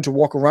enough room to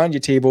walk around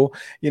your table.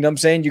 You know what I'm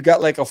saying? You got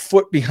like a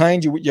foot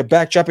behind you with your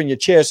back up in your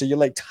chair, so you're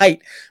like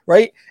tight,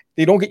 right?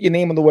 They don't get your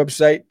name on the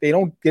website. They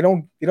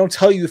don't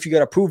tell you if you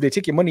got approved. They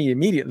take your money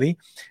immediately,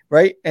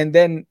 right? And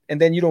then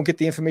you don't get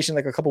the information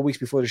like a couple of weeks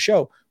before the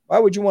show. Why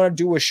would you want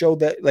to do a show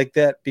that like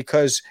that?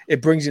 Because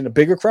it brings in a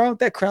bigger crowd.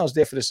 That crowd's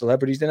there for the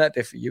celebrities. They're not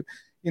there for you.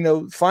 You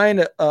know,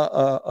 find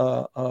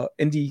a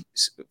indie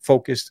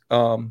focused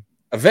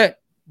event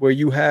where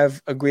you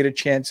have a greater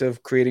chance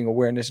of creating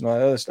awareness and all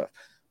that other stuff.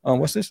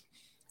 What's this?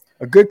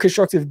 A good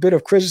constructive bit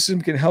of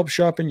criticism can help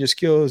sharpen your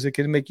skills. It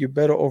can make you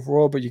better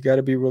overall, but you got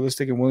to be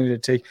realistic and willing to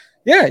take.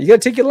 Yeah, you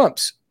got to take your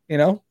lumps. You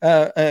know,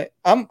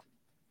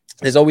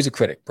 there's always a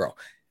critic, bro.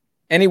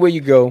 Anywhere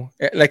you go,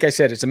 like I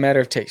said, it's a matter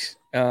of taste.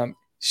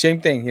 Same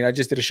thing. You know, I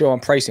just did a show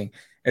on pricing.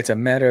 It's a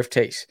matter of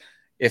taste.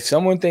 If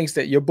someone thinks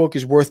that your book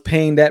is worth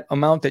paying that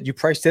amount that you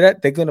priced it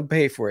at, they're going to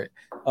pay for it.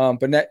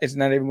 But it's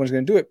not everyone's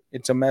going to do it.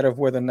 It's a matter of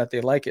whether or not they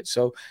like it.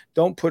 So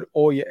don't put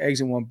all your eggs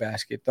in one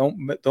basket.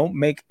 Don't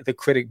make the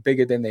critic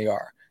bigger than they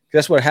are.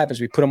 That's what happens.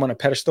 We put them on a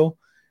pedestal,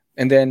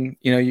 and then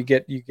you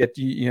get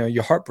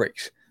your heart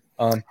breaks.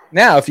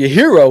 Now, if your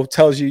hero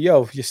tells you,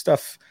 "Yo, your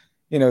stuff,"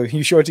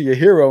 you show it to your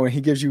hero, and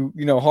he gives you,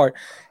 heart,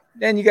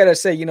 then you got to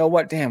say, you know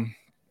what, damn,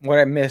 what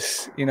I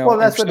miss, Well,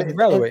 that's what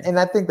and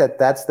I think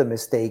that's the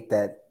mistake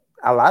that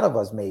a lot of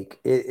us make.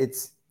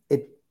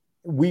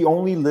 We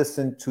only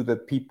listen to the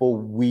people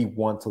we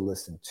want to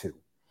listen to.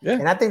 Yeah.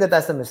 And I think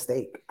that's a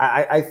mistake.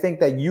 I think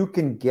that you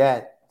can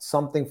get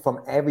something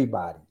from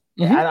everybody.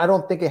 Mm-hmm. I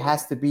don't think it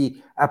has to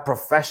be a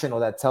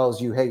professional that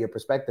tells you, hey, your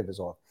perspective is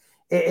off.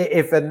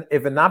 If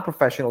a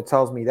non-professional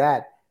tells me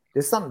that,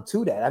 there's something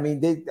to that. I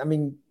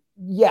mean,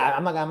 yeah,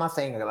 I'm not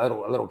saying a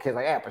little kid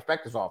like, yeah,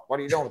 perspective's off. What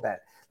are you doing with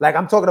that? Like,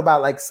 I'm talking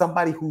about like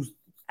somebody who's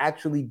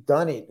actually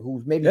done it,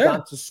 who's maybe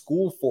gone to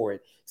school for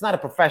it. It's not a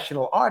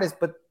professional artist,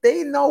 but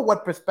they know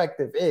what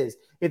perspective is.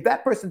 If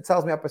that person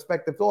tells me a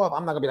perspective's off,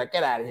 I'm not gonna be like,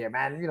 get out of here,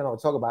 man. You don't know what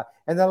to talk about.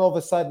 And then all of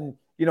a sudden,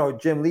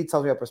 Jim Lee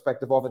tells me a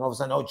perspective off, and all of a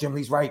sudden, oh, Jim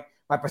Lee's right.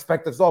 My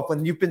perspective's off.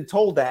 When you've been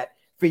told that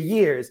for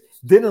years,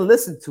 didn't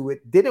listen to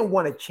it, didn't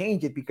want to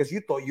change it because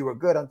you thought you were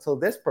good until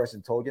this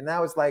person told you.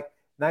 Now it's like,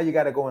 now you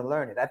got to go and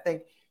learn it. I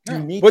think you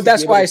need But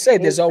that's why I say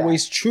there's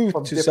always truth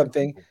to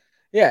something. People.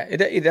 Yeah,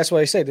 that's why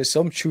I say there's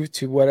some truth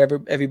to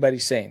whatever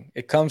everybody's saying.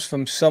 It comes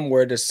from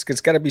somewhere. It's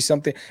got to be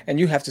something, and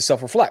you have to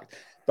self-reflect.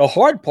 The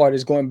hard part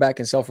is going back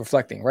and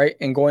self-reflecting, right?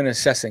 And going and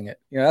assessing it.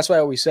 That's why I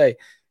always say,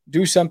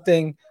 do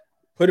something,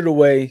 put it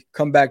away,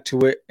 come back to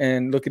it,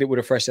 and look at it with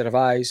a fresh set of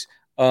eyes.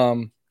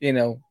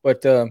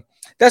 But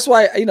that's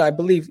why, I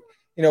believe,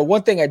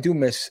 one thing I do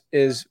miss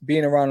is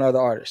being around other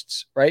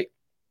artists, right?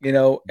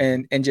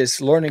 And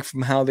just learning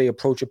from how they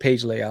approach a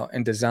page layout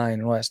and design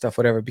and all that stuff,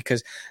 whatever,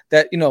 because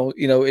that,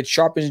 it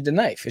sharpens the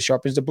knife, it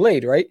sharpens the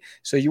blade, right?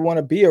 So you want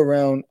to be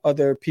around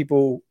other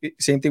people.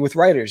 Same thing with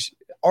writers,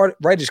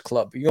 writers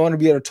club. You want to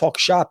be able to talk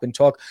shop and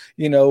talk,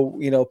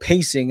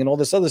 pacing and all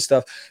this other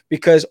stuff,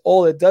 because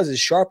all it does is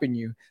sharpen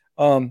you.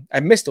 I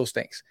miss those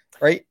things.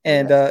 Right.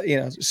 And,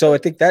 so I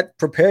think that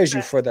prepares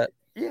you for that.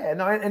 Yeah,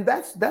 no, and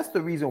that's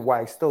the reason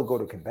why I still go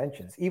to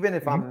conventions, even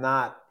if I'm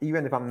not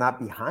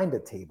behind the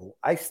table.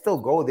 I still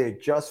go there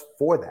just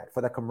for that,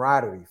 for the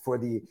camaraderie, for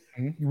the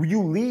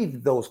you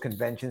leave those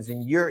conventions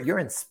and you're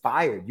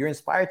inspired. You're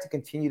inspired to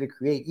continue to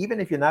create, even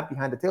if you're not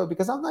behind the table,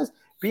 because sometimes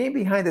being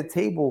behind the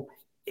table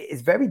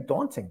is very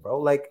daunting, bro.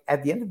 Like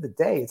at the end of the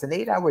day, it's an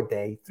 8-hour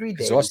day, 3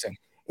 days. Exhausting.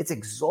 It's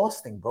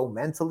exhausting, bro,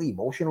 mentally,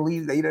 emotionally.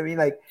 You know what I mean?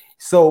 Like,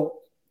 so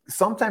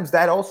sometimes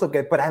that also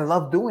but I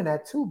love doing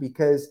that too,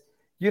 because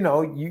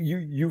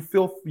you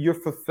feel you're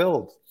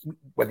fulfilled,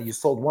 whether you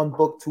sold 1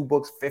 book, 2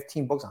 books,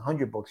 15 books,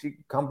 100 books. You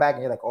come back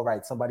and you're like, all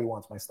right, somebody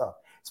wants my stuff,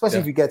 especially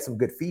if you get some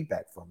good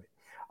feedback from it.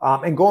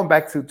 And going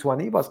back to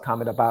Aniba's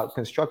comment about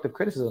constructive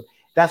criticism,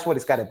 that's what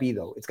it's got to be,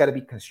 though. It's got to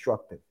be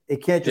constructive.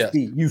 It can't just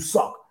be, you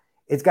suck.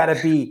 It's got to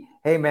be,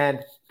 hey, man,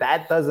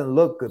 that doesn't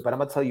look good, but I'm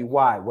going to tell you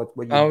why. What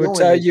you're doing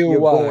is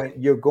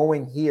you're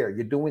going here.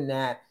 You're doing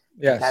that.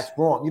 Yes. That's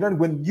wrong.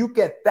 When you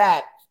get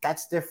that,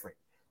 that's different.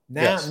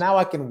 Now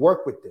I can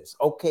work with this.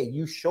 Okay,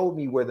 you showed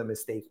me where the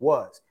mistake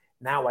was.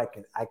 Now I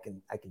can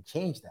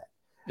change that.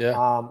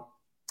 Yeah.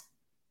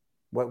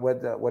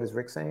 What is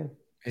Rick saying?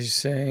 He's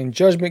saying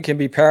judgment can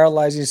be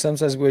paralyzing.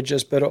 Sometimes we're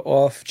just better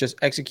off just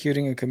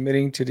executing and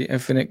committing to the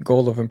infinite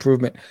goal of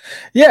improvement.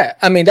 Yeah,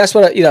 I mean that's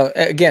what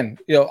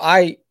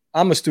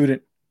I'm a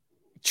student,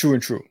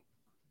 true.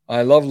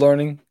 I love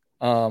learning.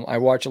 I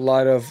watch a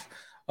lot of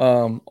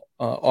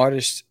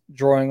artists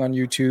drawing on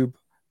YouTube.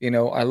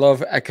 I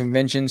love at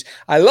conventions.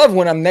 I love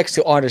when I'm next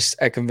to artists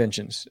at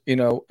conventions,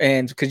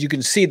 and because you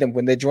can see them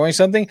when they're drawing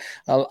something.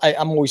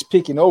 I'm always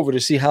peeking over to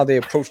see how they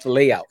approach the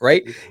layout,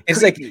 right?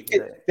 It's like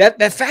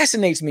that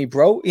fascinates me,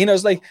 bro.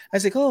 It's like, I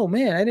was like, oh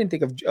man, I didn't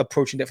think of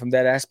approaching it from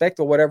that aspect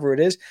or whatever it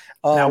is.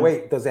 Now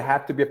wait, does it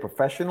have to be a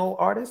professional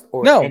artist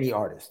or any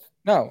artist?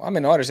 No, I'm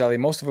an artist, Ali.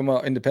 Most of them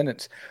are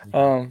independents.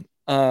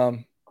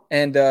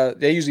 And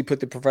they usually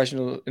put the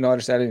professional and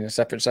artist at it in a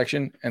separate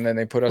section, and then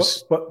they put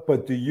us.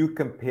 But do you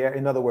compare?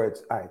 In other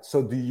words, all right.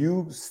 So do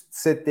you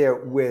sit there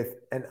with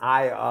an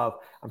eye of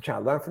I'm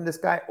trying to learn from this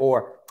guy,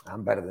 or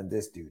I'm better than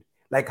this dude?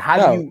 Like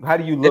how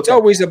do you look? It's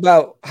always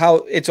about how.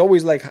 It's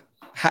always like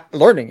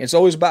learning. It's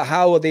always about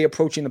how are they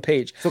approaching the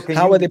page. So can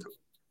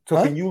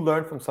you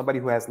learn from somebody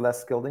who has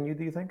less skill than you?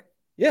 Do you think?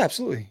 Yeah,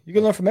 absolutely. You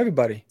can learn from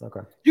everybody.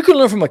 Okay. You can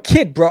learn from a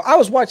kid, bro. I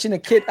was watching a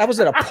kid. I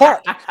was at a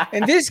park,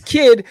 and this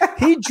kid,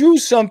 he drew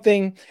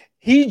something.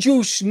 He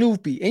drew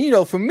Snoopy. And, you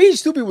know, for me,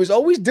 Snoopy was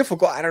always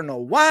difficult. I don't know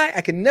why.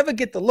 I could never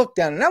get the look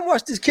down. And I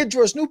watched this kid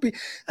draw Snoopy.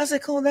 I was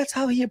like, oh, that's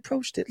how he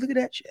approached it. Look at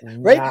that shit.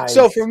 Right? Nice.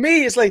 So for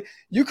me, it's like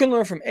you can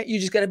learn from it.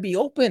 You just got to be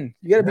open.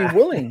 You got to be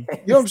willing. You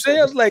know what I'm saying?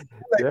 I was like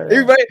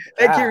everybody,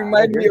 that kid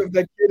reminded me of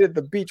that kid at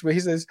the beach where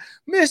he says,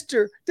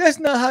 Mister, that's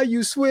not how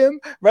you swim.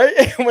 Right?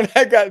 And when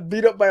I got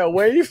beat up by a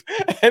wave,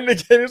 and the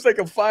kid is like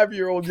a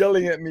 5-year-old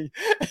yelling at me.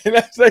 And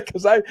that's like,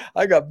 because I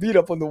got beat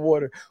up on the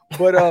water.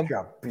 But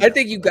I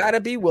think you got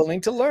to be willing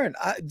to learn.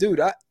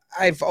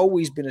 I've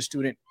always been a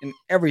student in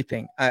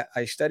everything.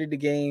 I studied the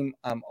game.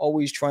 I'm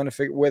always trying to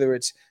figure, whether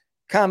it's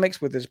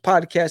comics, whether it's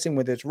podcasting,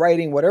 whether it's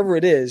writing, whatever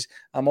it is,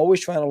 I'm always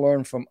trying to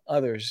learn from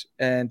others.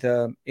 And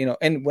you know,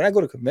 and when I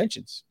go to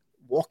conventions,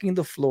 walking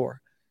the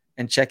floor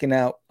and checking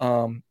out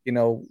you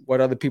know, what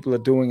other people are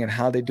doing and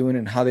how they're doing it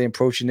and how they're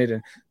approaching it,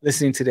 and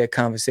listening to their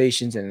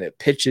conversations and their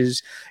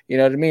pitches, you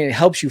know what I mean? It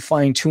helps you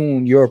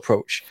fine-tune your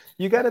approach.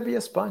 You got to be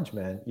a sponge,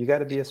 man. You got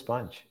to be a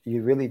sponge.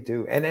 You really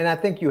do. And I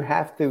think you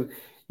have to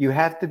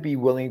be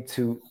willing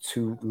to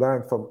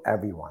learn from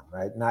everyone,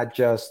 right? Not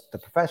just the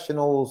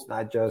professionals,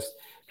 not just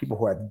people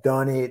who have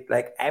done it,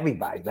 like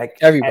everybody,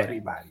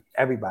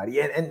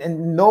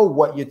 and know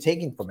what you're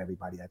taking from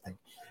everybody, I think.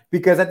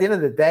 Because at the end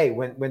of the day,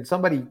 when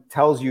somebody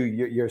tells you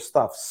your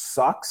stuff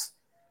sucks,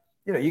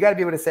 you know, you got to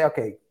be able to say,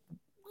 okay,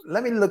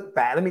 let me look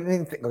back. Let me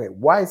think, okay,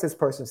 why is this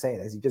person saying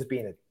that? Is he just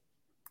being a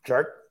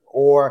jerk?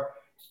 Or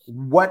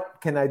what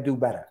can I do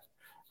better?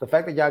 The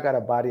fact that y'all got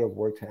a body of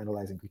work to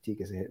analyze and critique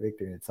is a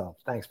victory in itself.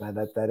 Thanks, man.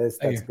 That's a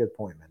good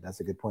point, man.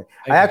 That's a good point.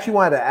 I actually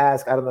wanted to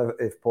ask, I don't know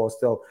if Paul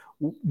still,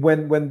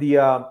 when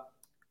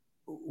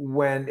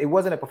it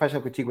wasn't a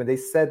professional critique, when they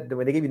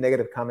gave you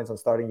negative comments on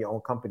starting your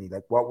own company,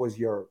 like what was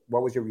your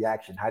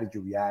reaction? How did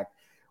you react?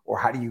 Or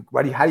how do you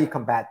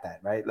combat that?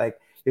 Right? Like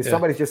if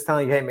somebody's just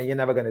telling you, hey man, you're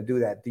never gonna do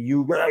that, do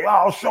you like,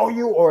 I'll show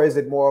you? Or is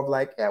it more of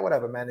like, yeah,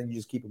 whatever, man, and you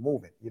just keep it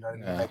moving? You know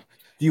what I mean? Like,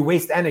 do you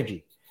waste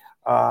energy?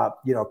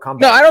 You know, come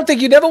back. No, I don't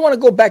think you never want to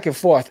go back and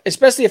forth,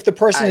 especially if the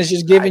person is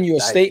just giving you a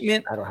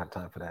statement. I don't have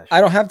time for that.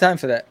 I don't have time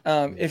for that.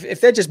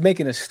 If they're just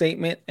making a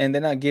statement and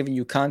they're not giving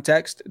you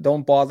context,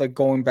 don't bother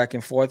going back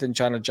and forth and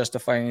trying to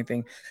justify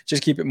anything.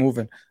 Just keep it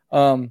moving.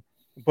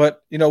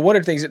 But you know, one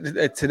of the things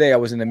today I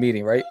was in a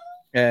meeting, right?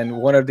 And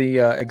one of the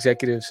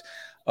executives,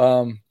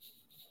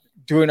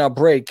 during our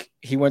break,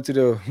 he went to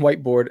the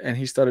whiteboard and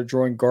he started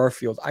drawing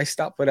Garfield. I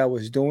stopped what I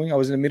was doing. I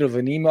was in the middle of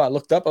an email. I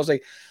looked up. I was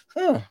like,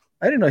 I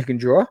didn't know he can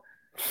draw.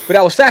 But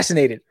I was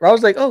fascinated. I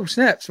was like, oh,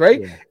 snaps,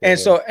 right? And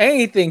so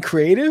anything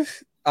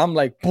creative, I'm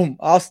like, boom,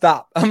 I'll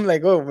stop. I'm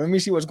like, oh, let me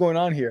see what's going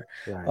on here.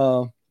 Right.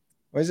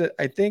 What is it?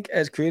 I think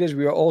as creators,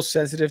 we are all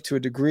sensitive to a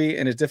degree,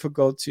 and it's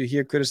difficult to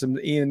hear criticism,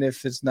 even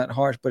if it's not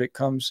harsh, but it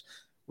comes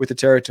with the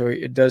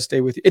territory. It does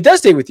stay with you. It does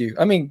stay with you.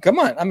 I mean, come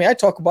on. I mean, I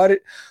talk about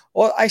it.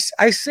 Well, I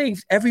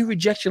saved every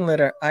rejection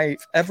letter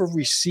I've ever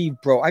received,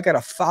 bro. I got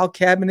a file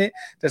cabinet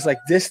that's like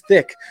this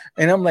thick,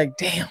 and I'm like,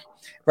 damn,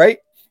 right?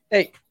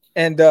 Hey,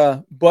 and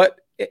but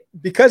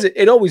because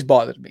it always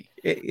bothered me,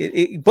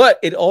 but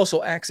it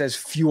also acts as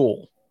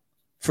fuel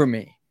for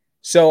me.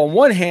 So on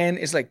one hand,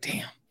 it's like,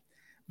 damn,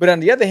 but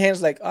on the other hand,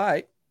 it's like, all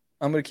right,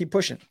 I'm gonna keep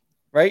pushing,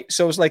 right?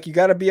 So it's like you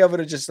got to be able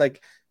to just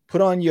like put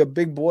on your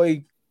big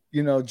boy,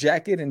 you know,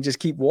 jacket and just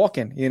keep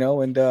walking, you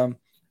know. And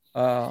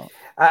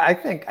I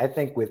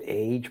think with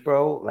age,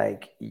 bro,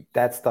 like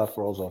that stuff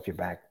rolls off your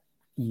back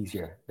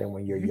easier than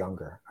when you're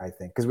younger. I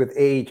think because with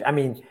age, I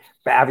mean,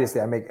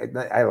 obviously,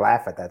 I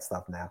laugh at that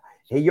stuff now.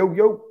 Hey,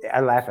 yo, I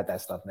laugh at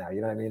that stuff now.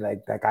 You know what I mean?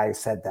 Like that guy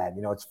said that,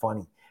 you know, it's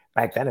funny.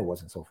 Back then it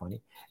wasn't so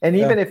funny. And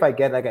even if I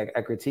get like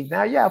a critique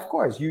now, yeah, of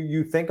course,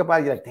 you think about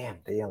it, you're like, damn,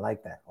 they didn't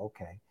like that.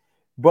 Okay.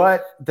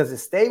 But does it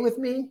stay with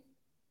me?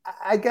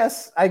 I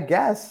guess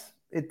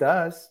it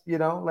does, you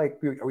know, like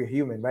we're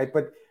human, right?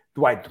 But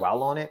do I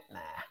dwell on it? Nah.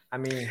 I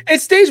mean,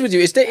 it stays with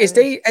you. I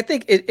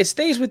think it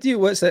stays with you.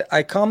 What's that?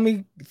 I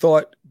calmly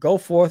thought, go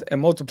forth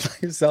and multiply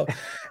yourself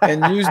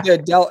and use their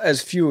doubt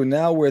as fuel.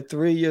 Now we're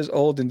 3 years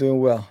old and doing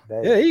well.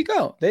 There you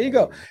go.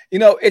 You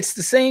know, it's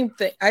the same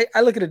thing.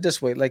 I look at it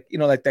this way, like, you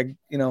know, like that,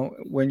 you know,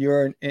 when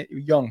you're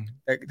young,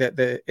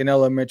 that in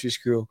elementary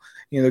school,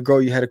 you know, the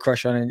girl you had a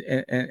crush on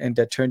and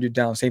that turned you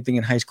down. Same thing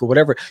in high school,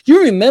 whatever.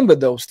 You remember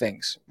those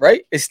things,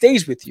 right? It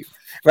stays with you,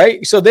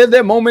 right? So there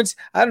are moments,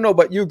 I don't know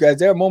about you guys,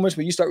 there are moments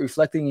where you start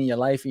reflecting in your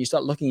life and you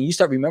start looking and you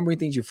start remembering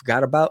things you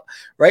forgot about,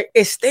 right?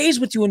 It stays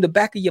with you in the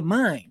back of your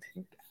mind,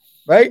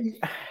 right?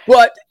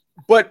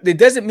 But it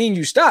doesn't mean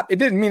you stop. It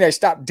didn't mean I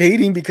stopped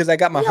dating because I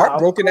got my heart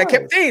broken. I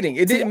kept dating.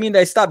 It didn't mean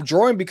I stopped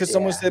drawing because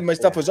someone said my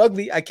stuff was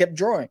ugly. I kept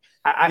drawing.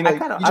 You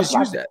just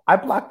use that. I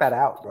block that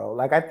out, bro.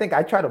 Like, I think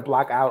I try to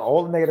block out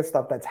all the negative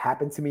stuff that's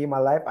happened to me in my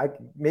life.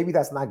 Maybe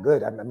that's not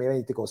good. I mean, I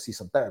need to go see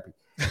some therapy,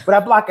 but I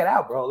block it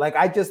out, bro. Like,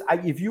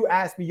 if you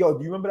ask me, yo,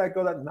 do you remember that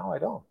girl? No, I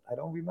don't. I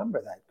don't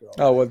remember that girl.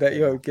 Oh, well,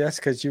 that's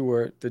because you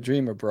were the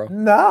dreamer, bro.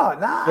 No.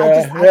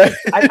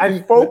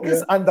 I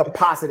focus on the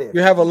positive.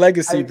 You have a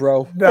legacy,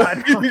 bro. No, I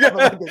don't have a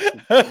legacy.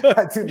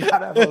 I do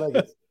not have a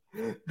legacy.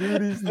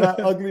 Dude, he's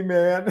not ugly,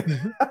 man.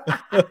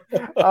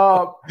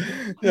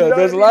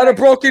 There's a lot of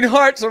broken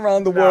hearts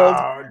around the world.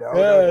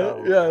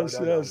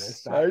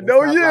 Yes. I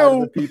know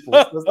you.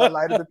 Let's not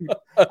lie to the people.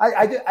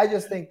 I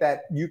just think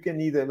that you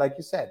can either, like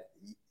you said,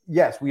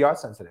 yes, we are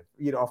sensitive.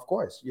 Of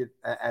course,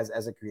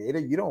 as a creator,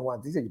 you don't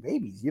want, these are your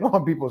babies. You don't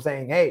want people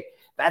saying, hey,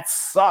 that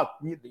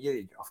sucked.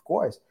 Of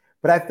course.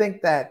 But I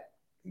think that,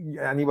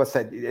 Aniba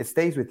said, it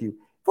stays with you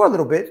for a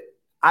little bit.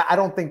 I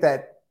don't think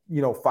that,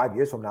 5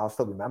 years from now, I'll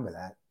still remember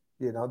that.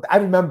 I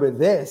remember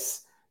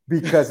this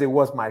because it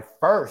was my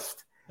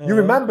first. You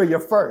remember your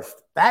first.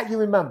 That you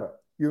remember.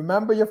 You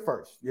remember your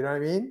first. You know what I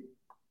mean?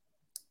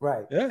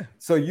 Right. Yeah.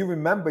 So you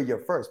remember your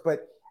first.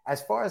 But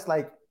as far as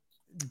like,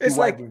 it's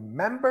like,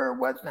 remember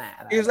what?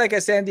 It was like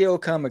at San Diego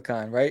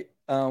Comic-Con, right?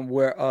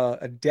 Where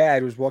a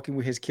dad was walking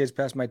with his kids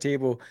past my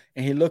table,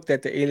 and he looked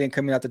at the alien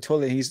coming out the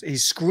toilet. And he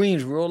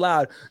screams real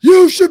loud,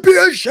 "You should be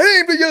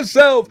ashamed of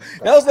yourself!"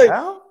 And I was like,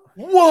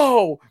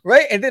 whoa,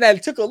 right? And then I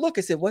took a look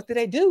and said, what did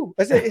I do?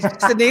 I said, it's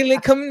just an alien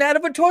coming out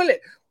of a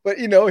toilet. But,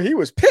 he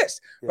was pissed,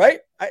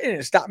 right? It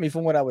didn't stop me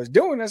from what I was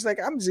doing. I was like,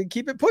 I'm just going to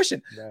keep it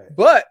pushing. Right.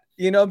 But,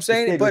 you know what I'm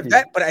saying? But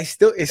it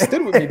stood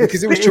with me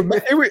because it was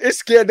traumatic. It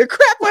scared the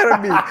crap out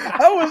of me.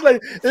 I was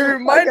like, it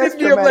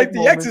reminded me of like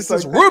The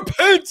Exorcist,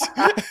 repent.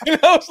 And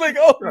I was like,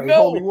 oh, no.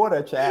 Holy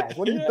water, Chad.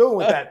 What are you doing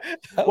with that?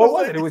 What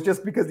was it? It was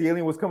just because the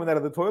alien was coming out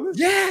of the toilet?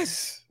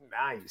 Yes.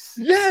 Nice.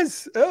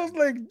 Yes. I was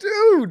like,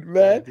 dude,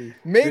 man. Yeah,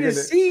 made a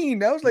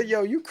scene. I was like,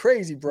 yo, you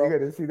crazy, bro. You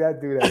gotta see that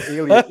dude at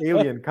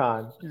Alien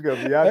Con. He's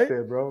gonna be out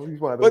there, bro.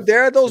 He's one of those. But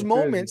there are those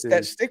moments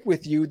that stick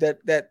with you that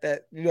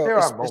there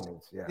are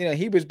moments. Yeah.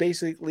 He was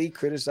basically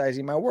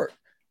criticizing my work,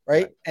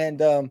 right?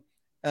 And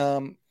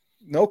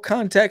no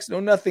context,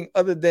 no nothing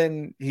other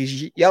than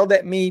he yelled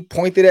at me,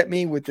 pointed at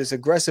me with this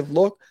aggressive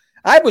look.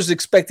 I was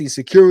expecting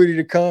security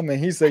to come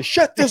and he's like,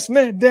 shut this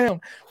man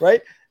down,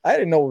 right? I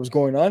didn't know what was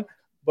going on.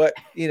 But,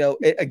 it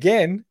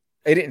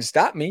didn't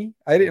stop me.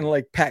 I didn't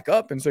like pack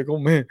up and it's like, oh,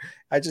 man,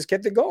 I just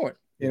kept it going,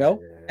 Yeah.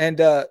 And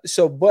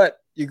but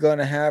you're going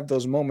to have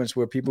those moments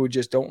where people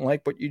just don't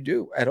like what you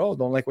do at all,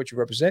 don't like what you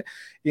represent.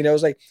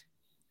 It's like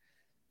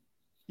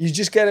you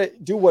just got to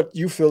do what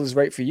you feel is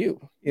right for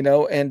you,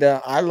 and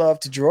I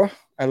love to draw.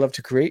 I love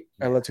to create.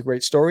 I love to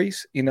create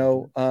stories.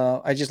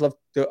 I just love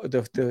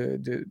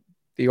the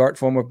art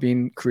form of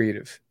being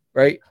creative.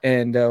 Right.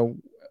 And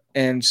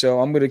so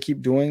I'm going to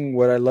keep doing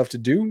what I love to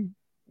do.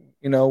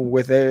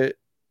 With it,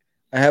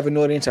 I have an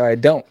audience or I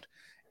don't,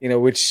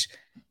 which,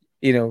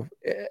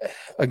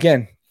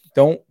 again,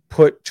 don't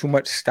put too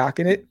much stock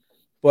in it,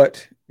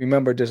 but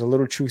remember there's a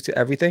little truth to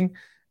everything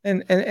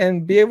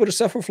and be able to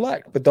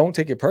self-reflect, but don't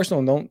take it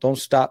personal. Don't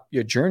stop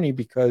your journey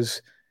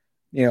because,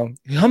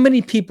 how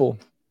many people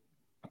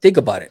think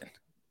about it?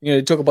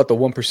 You talk about the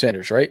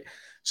 1%ers, right?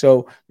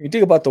 So when you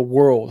think about the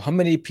world, how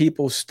many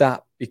people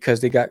stop because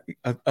they got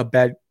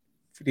bad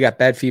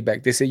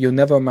feedback? They say you'll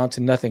never amount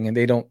to nothing, and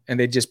they don't, and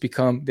they just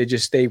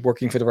stay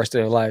working for the rest of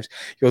their lives.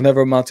 You'll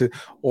never amount to,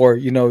 or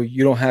you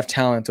don't have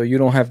talent, or you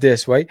don't have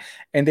this, right?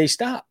 And they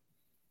stop,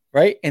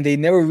 right? And they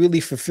never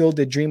really fulfilled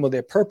their dream or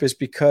their purpose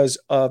because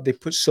they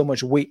put so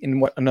much weight in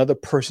what another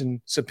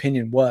person's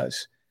opinion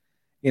was,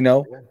 and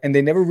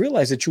they never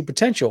realized the true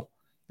potential,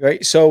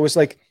 right? So it's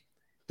like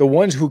the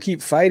ones who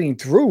keep fighting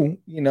through,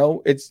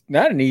 it's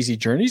not an easy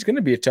journey. It's going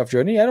to be a tough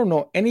journey. I don't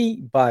know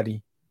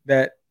anybody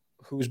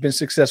who's been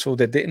successful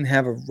that didn't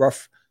have a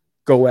rough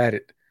go at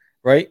it,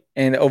 right?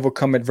 And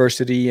overcome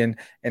adversity and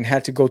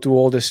had to go through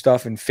all this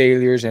stuff and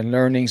failures and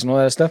learnings and all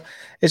that stuff.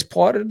 It's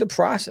part of the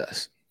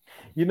process.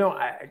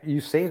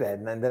 You say that,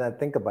 and then I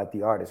think about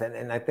the artist,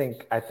 and I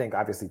think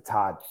obviously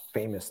Todd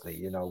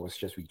famously, was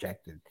just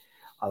rejected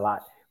a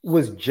lot.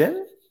 Was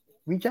Jim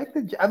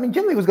rejected? I mean,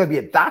 Jim Lee was going to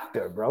be a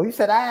doctor, bro. He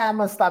said, I'm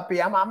going to stop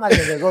being, I'm not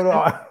going to go to,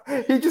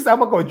 I'm going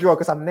to go draw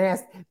because I'm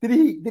nasty. Did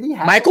he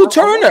have Michael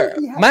Turner?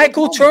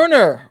 Michael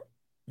Turner.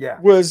 Yeah,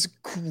 was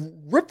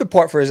ripped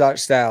apart for his art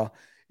style,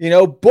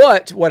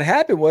 but what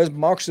happened was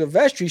Mark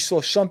Silvestri saw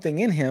something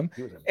in him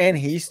and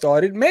he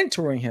started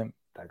mentoring him.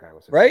 That guy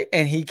was right.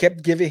 And he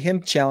kept giving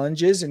him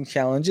challenges. And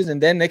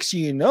then next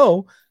thing you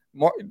know,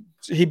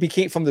 he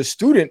became, from the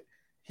student,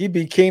 he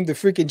became the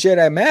freaking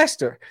Jedi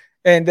master.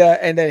 And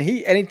then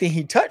anything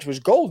he touched was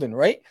golden.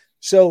 Right.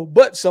 So,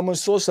 but someone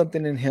saw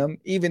something in him,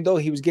 even though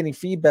he was getting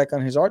feedback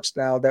on his art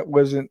style that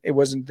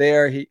wasn't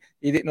there. He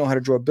didn't know how to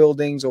draw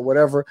buildings or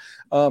whatever.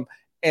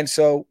 And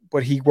so,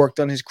 but he worked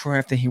on his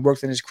craft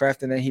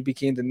and then he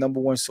became the number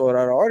one sought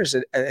out artist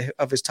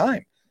of his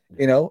time,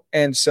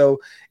 And so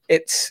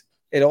it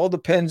all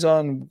depends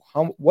on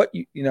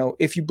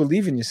if you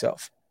believe in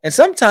yourself, And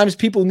sometimes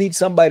people need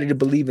somebody to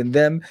believe in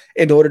them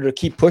in order to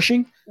keep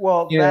pushing.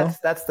 Well, You know?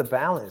 that's the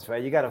balance,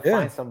 right? You got to Yeah.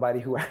 find somebody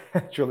who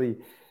actually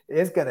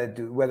is going to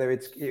do, whether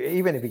it's,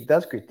 even if he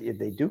does if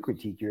they do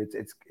critique you,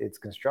 it's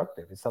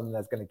constructive. It's something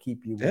that's going to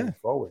keep you moving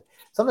forward.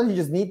 Sometimes you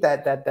just need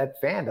that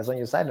fan that's on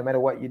your side. No matter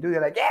what you do,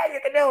 you're like, yeah, you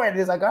can do it.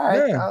 It's like, all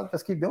right, I'll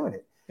just keep doing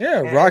it.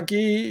 Yeah,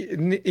 Rocky,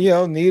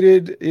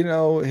 needed,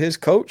 his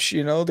coach,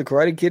 the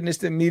Karate Kid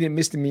needed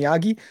Mr.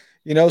 Miyagi,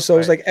 so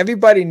it's like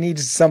everybody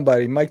needs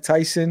somebody. Mike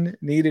Tyson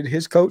needed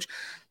his coach,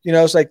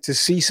 it's like to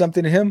see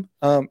something in him,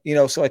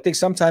 so I think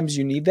sometimes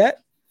you need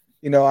that.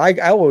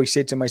 I always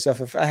say to myself,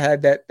 if I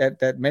had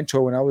that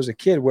mentor when I was a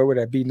kid, where would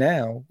I be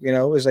now? It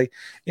was like,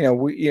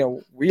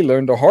 we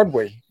learned the hard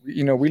way.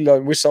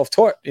 We're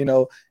self-taught,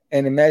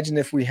 and imagine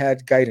if we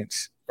had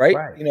guidance. Right.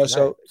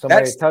 So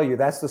somebody tell you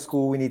that's the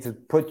school we need to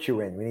put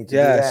you in. We need to do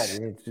that.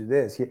 We need to do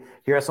this.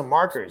 Here are some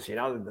markers, the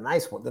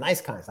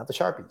nice kinds, not the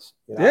Sharpies.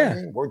 What I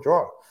mean? Word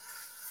draw.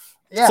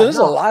 Yeah. So there's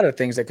a lot of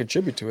things that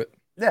contribute to it.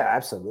 Yeah,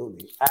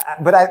 absolutely.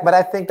 But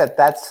I think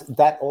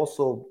that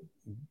also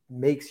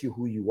makes you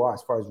who you are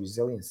as far as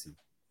resiliency,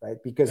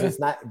 right? Because it's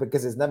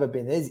never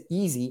been as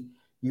easy.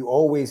 You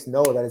always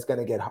know that it's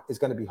going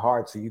to be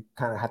hard. So you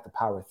kind of have to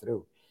power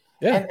through.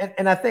 Yeah.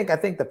 And I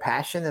think the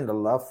passion and the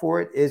love for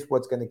it is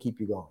what's going to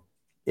keep you going.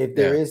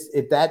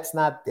 If that's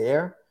not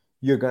there,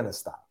 you're going to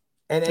stop.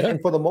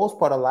 And for the most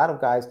part, a lot of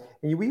guys,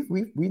 and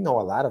we know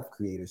a lot of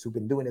creators who've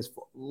been doing this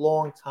for a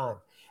long time.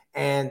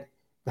 And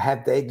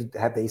have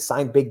they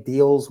signed big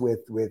deals with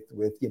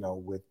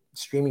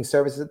streaming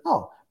services?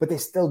 No, but they're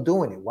still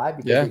doing it. Why?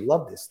 Because they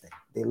love this thing.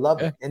 They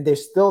love it. And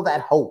there's still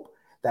that hope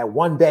that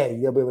one day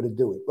you'll be able to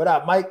do it. What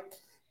up, Mike?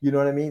 You know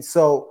what I mean?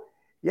 So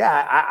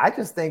yeah, I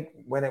just think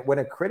when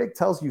a critic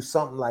tells you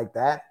something like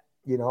that,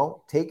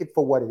 take it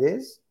for what it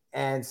is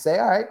and say,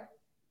 all right,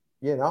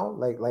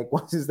 like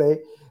once you say,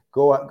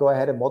 go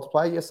ahead and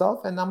multiply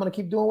yourself, and I'm gonna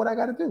keep doing what I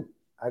got to do.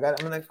 I'm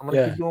gonna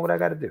keep doing what I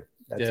got to do.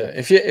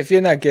 That's it. If you're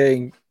not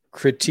getting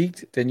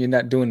critiqued, then you're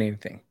not doing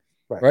anything,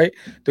 right?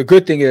 The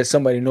good thing is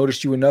somebody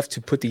noticed you enough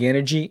to put the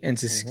energy and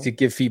to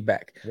give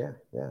feedback. Yeah.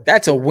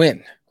 That's a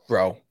win,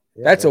 bro.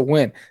 That's a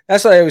win.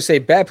 That's why I always say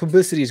bad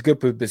publicity is good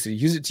publicity.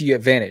 Use it to your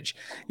advantage.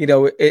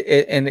 Don't,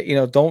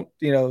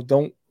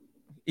 you're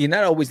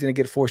not always going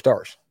to get 4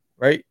 stars,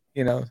 right?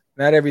 Not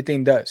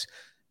everything does.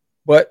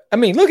 But I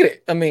mean, look at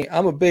it. I mean,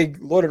 I'm a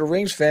big Lord of the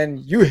Rings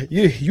fan.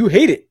 You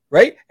hate it,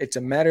 right? It's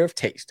a matter of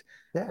taste,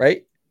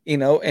 right?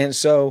 And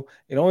so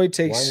it only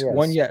takes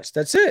one yes.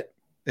 That's it.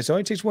 It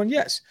only takes one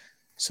yes.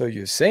 So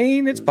you're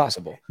saying it's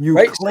possible. You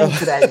cling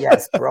to that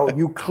yes, bro.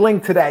 You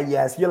cling to that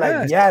yes. You're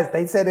like, yes,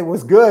 they said it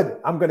was good.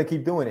 I'm going to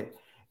keep doing it.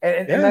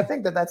 And I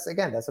think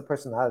that's a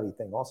personality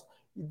thing also.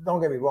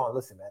 Don't get me wrong.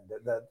 Listen, man,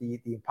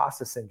 the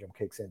imposter syndrome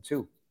kicks in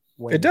too.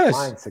 When you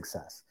find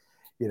success.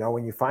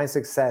 When you find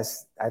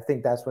success, I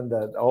think that's when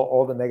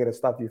all the negative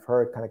stuff you've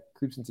heard kind of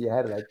creeps into your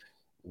head. Like,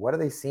 what are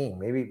they seeing?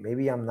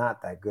 Maybe I'm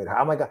not that good.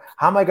 How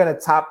am I going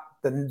to top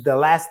the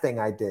last thing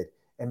I did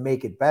and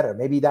make it better?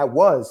 Maybe that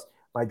was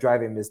my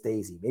driving Miss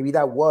Daisy. Maybe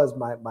that was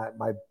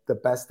the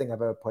best thing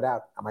I've ever put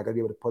out. Am I going to be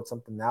able to put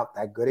something out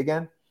that good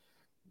again?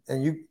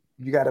 And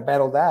you got to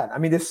battle that. I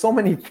mean, there's so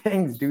many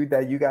things, dude,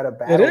 that you got to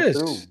battle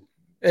through.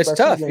 It's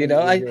tough,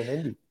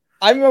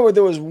 I remember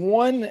there was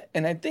one,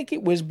 and I think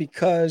it was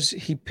because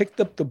he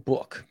picked up the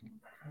book,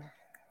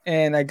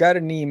 and I got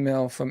an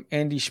email from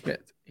Andy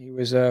Schmidt. He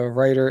was a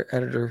writer,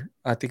 editor.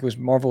 I think it was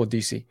Marvel or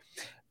DC,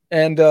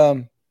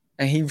 and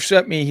he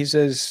sent me. He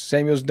says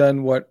Samuel's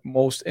done what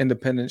most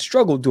independents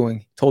struggle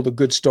doing. Told a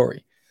good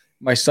story.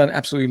 My son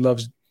absolutely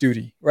loves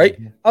duty. Right?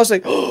 Mm-hmm. I was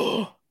like,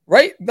 oh,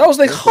 right. I was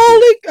like,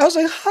 holy. I was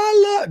like,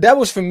 holla. That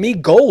was for me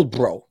gold,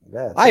 bro.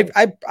 Yeah,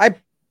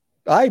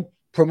 I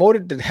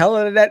promoted the hell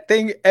out of that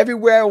thing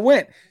everywhere I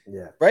went.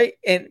 Yeah. Right.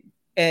 And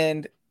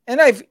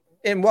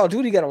while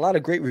Duty got a lot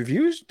of great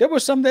reviews, there were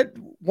some that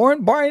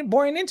weren't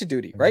buying into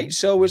Duty. Right. Mm-hmm.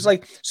 So it was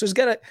like, so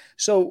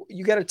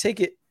you gotta take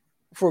it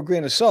for a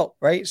grain of salt.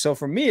 Right. So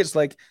for me, it's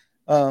like,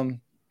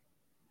 as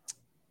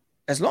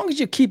long as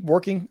you keep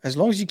working, as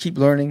long as you keep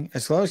learning,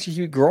 as long as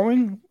you keep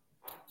growing,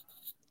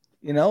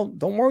 don't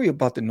worry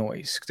about the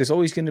noise. There's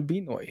always going to be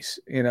noise.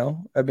 I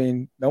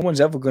mean, no one's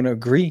ever going to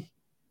agree.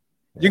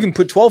 You can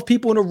put 12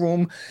 people in a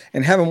room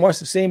and have them watch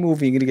the same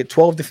movie. You're going to get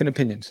 12 different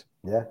opinions.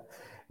 Yeah.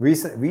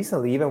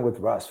 Recently, even with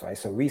Russ, right?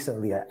 So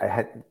recently I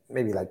had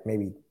maybe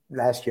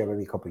last year,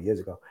 maybe a couple of years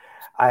ago,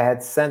 I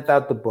had sent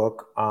out the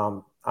book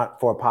for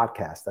a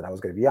podcast that I was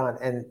going to be on.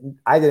 And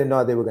I didn't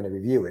know they were going to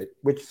review it,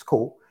 which is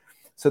cool.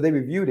 So they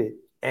reviewed it.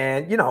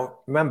 And,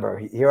 remember,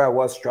 here I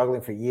was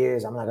struggling for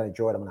years. I'm not going to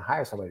draw it. I'm going to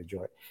hire somebody to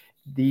draw it.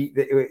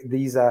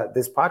 These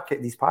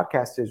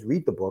podcasters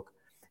read the book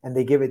and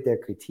they give it their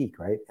critique,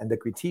 right? And the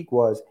critique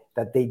was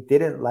that they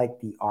didn't like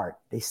the art.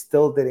 They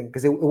still didn't,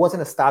 because it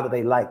wasn't a style that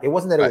they liked. It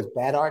wasn't that it was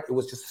bad art. It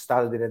was just a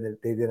style that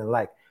they didn't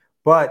like.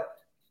 But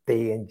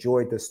they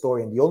enjoyed the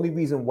story. And the only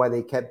reason why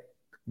they kept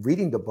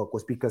reading the book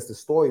was because the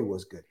story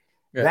was good.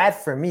 Yeah.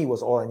 That, for me,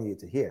 was all I needed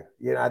to hear.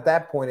 At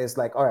that point, it's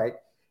like, all right,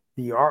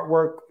 the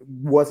artwork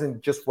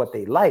wasn't just what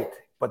they liked,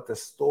 but the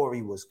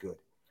story was good.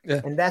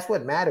 Yeah. And that's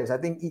what matters. I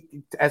think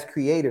as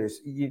creators,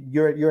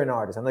 you're an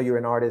artist. I know you're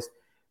an artist,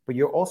 but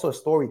you're also a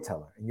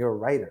storyteller and you're a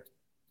writer.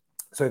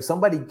 So if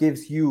somebody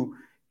gives you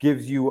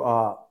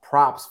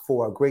props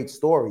for a great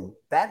story,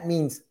 that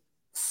means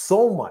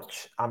so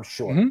much, I'm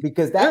sure,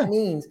 because that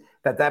means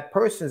that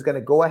person is going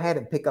to go ahead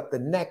and pick up the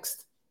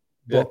next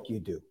book you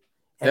do.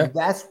 And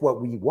that's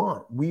what we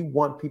want. We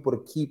want people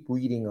to keep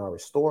reading our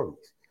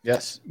stories.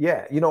 Yes.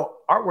 Yeah. You know,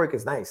 artwork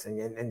is nice and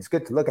it's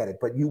good to look at it,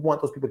 but you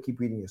want those people to keep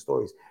reading your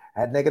stories. I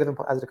had negative and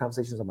positive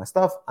conversations on my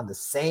stuff on the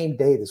same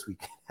day this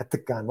week at the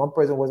con. One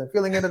person wasn't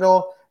feeling it at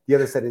all. The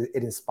other said it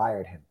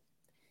inspired him.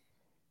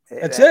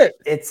 That's it.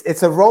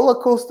 It's a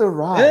roller coaster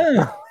ride.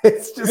 Yeah.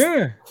 It's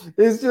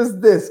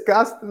just this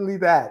constantly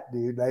that,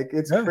 dude. Like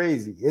it's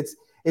crazy.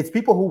 It's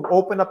people who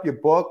open up your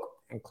book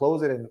and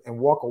close it and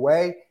walk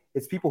away.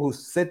 It's people who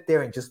sit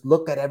there and just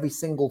look at every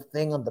single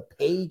thing on the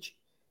page,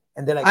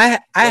 and they're like,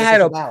 I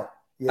had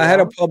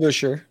a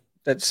publisher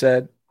that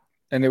said,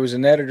 and there was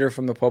an editor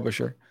from the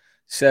publisher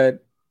said,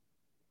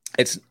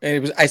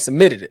 I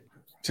submitted it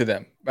to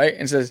them, right,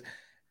 and says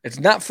it's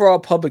not for our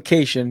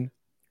publication,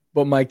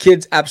 but my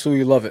kids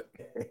absolutely love it.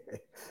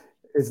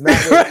 It's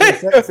not.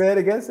 Right? Say it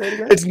again.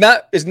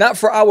 It's not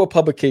for our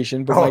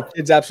publication, but my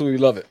kids absolutely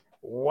love it.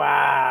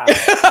 Wow.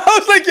 I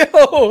was like,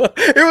 yo,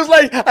 it was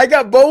like I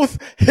got both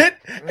hit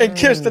and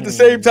kissed at the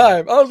same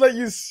time. I was like,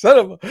 you son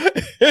of a.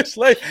 It's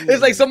like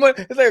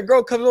a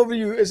girl comes over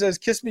you and says,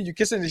 kiss me, you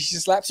kiss her, and she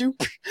slaps you.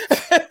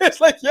 It's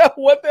like, yo,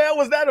 what the hell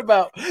was that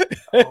about?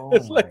 Oh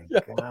my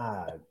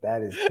God,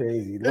 that is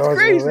crazy. Lord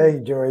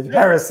crazy. George,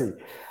 heresy.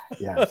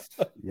 Yes,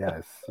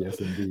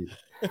 indeed.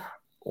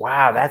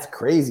 Wow, that's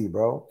crazy,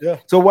 bro. Yeah.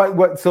 So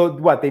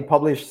what they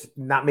published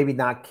maybe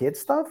not kid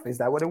stuff? Is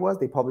that what it was?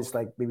 They published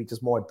like maybe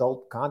just more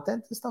adult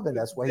content and stuff, and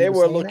that's why they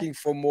were looking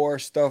for more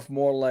stuff,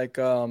 more like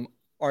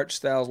art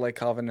styles like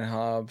Calvin and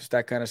Hobbes,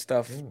 that kind of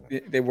stuff.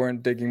 They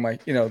weren't digging my,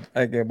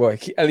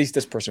 at least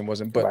this person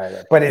wasn't, but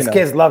right. But his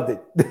kids loved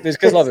it. His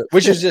kids loved it,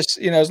 which is just,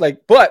 it's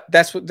like, but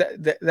that's what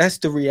that's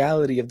the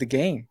reality of the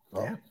game.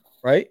 Yeah.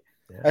 Right.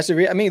 That's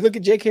I mean, look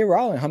at J.K.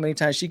 Rowling. How many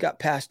times she got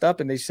passed up,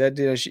 and they said,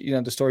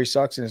 the story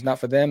sucks and it's not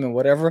for them and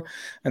whatever.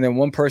 And then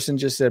one person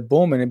just said,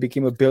 boom, and it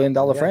became $1 billion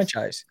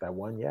franchise. That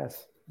one,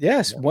 yes.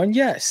 Yes, one,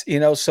 yes.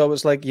 So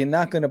it's like you're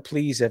not going to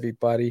please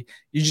everybody.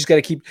 You just got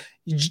to keep.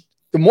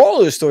 The moral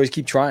of the story is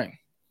keep trying.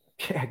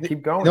 Yeah,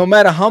 keep going. No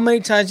matter how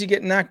many times you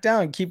get knocked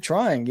down, keep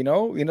trying.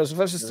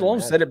 Sylvester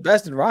Stallone said it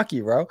best in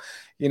Rocky, bro.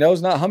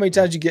 It's not how many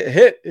times you get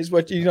hit, is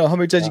what how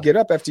many times you get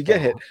up after you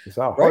get hit. It's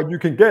how hard you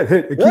can get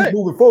hit and keep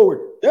moving forward.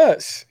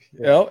 Yes,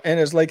 and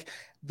it's like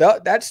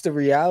that's the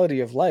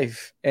reality of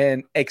life.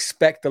 And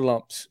expect the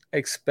lumps,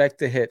 expect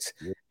the hits,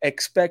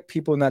 expect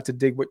people not to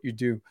dig what you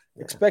do,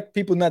 expect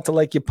people not to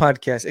like your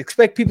podcast,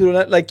 expect people to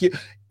not like you.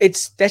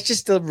 That's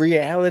just the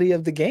reality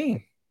of the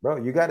game.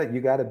 Bro, you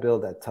gotta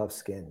build that tough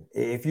skin.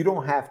 If you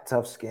don't have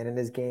tough skin in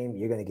this game,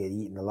 you're gonna get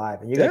eaten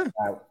alive, and you're gonna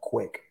die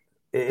quick.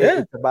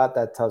 It's about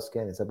that tough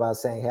skin. It's about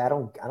saying, "Hey, I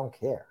don't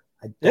care."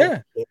 I don't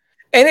care.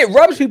 And it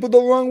rubs people the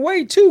wrong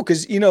way too,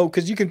 because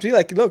you can be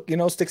like, look,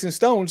 sticks and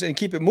stones, and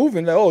keep it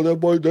moving. Like, oh, that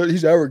boy,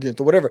 he's arrogant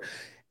or whatever.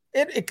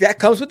 That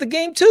comes with the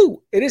game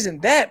too. It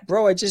isn't that,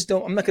 bro. I just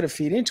don't. I'm not gonna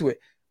feed into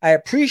it. I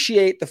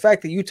appreciate the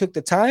fact that you took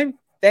the time.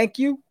 Thank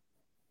you.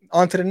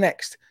 On to the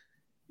next.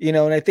 And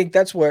I think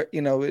that's where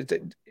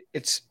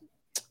it's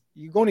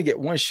you're going to get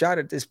one shot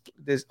at this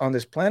on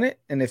this planet,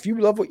 and if you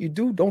love what you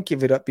do, don't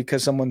give it up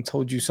because someone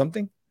told you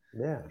something.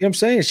 Yeah, you know what I'm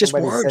saying? It's just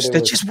words.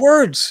 They're just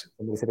words.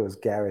 Somebody said it was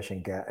garish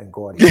and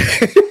gaudy.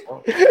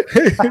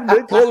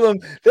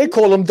 they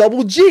call them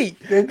double G.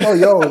 They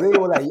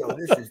were like, yo,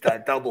 this is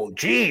that double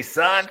G,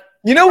 son.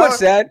 You know what's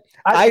sad?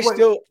 I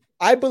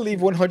believe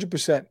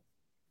 100%.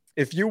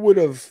 If you would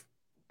have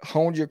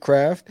honed your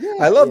craft,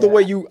 I love the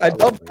way you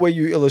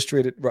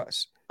illustrated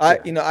Russ.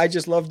 I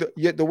just love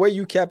the way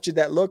you captured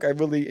that look. I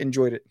really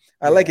enjoyed it.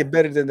 I like it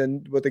better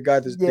than what the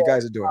guys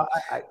are doing.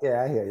 I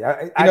hear you.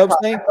 You know what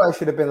I'm saying? I probably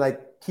should have been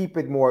like, keep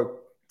it more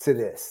to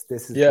this.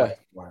 This is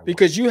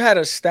because you had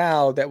a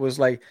style that was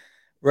like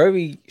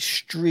very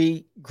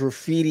street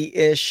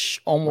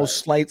graffiti-ish, almost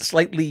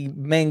slightly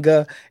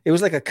manga. It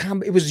was like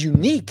it was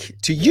unique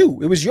to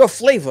you. It was your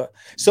flavor.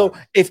 So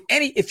if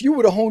you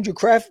would have honed your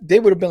craft, they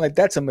would have been like,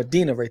 that's a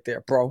Medina right there,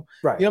 bro.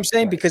 Right. You know what I'm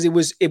saying? Because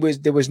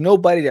there was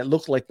nobody that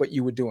looked like what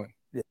you were doing.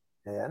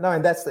 Yeah. No,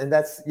 and that's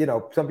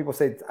some people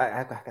say,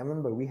 I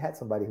remember we had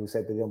somebody who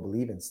said they don't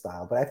believe in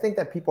style, but I think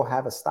that people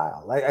have a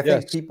style. Like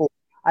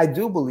I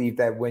do believe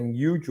that when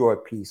you draw a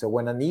piece or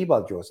when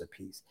Anibal draws a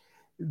piece,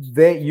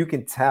 you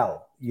can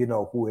tell,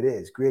 who it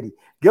is. Gritty.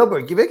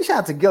 Gilbert, give a shout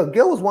out to Gil.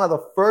 Gil was one of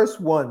the first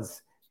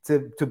ones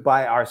to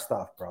buy our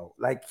stuff, bro.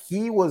 Like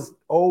he was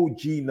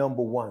OG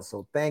number one.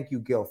 So thank you,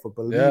 Gil, for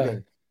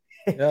believing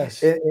in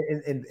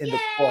the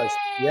cause.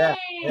 Yeah.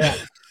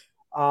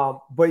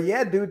 But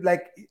yeah, dude,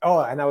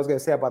 and I was gonna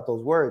say about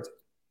those words.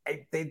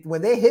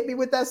 when they hit me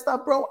with that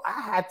stuff, bro,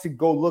 I had to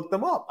go look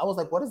them up. I was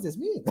like, what does this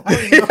mean?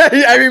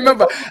 I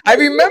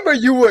remember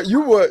you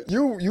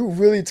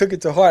really took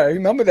it to heart. I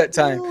remember that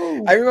time.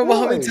 I remember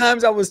how many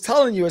times I was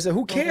telling you. I said,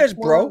 who cares,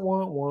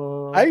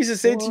 bro? I used to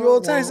say to you all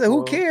the time, I said,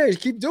 who cares?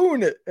 Keep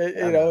doing it.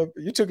 You know,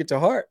 you took it to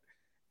heart.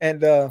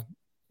 And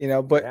you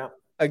know, but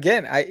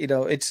again,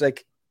 it's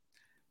like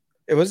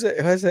it was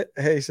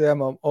hey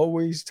Sam, I'm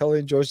always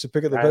telling George to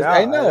pick up the best.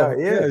 I know.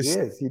 He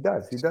is. He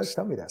does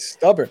tell me that.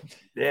 Stubborn.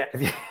 Yeah.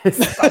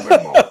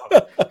 Stubborn.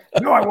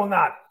 No, I will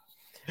not.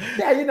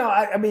 Yeah, you know,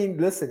 I mean,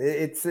 listen,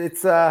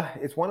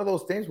 it's one of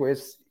those things where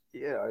it's,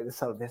 you know,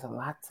 there's a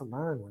lot to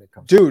learn when it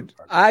comes. Dude,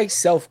 I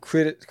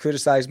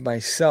criticized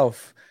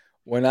myself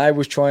when I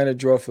was trying to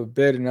draw for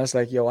bid, and I was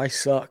like, yo, I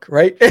suck,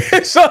 right?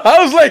 So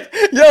I was like,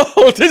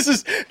 yo, this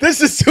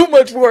is too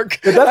much work.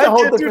 But that's a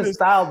whole different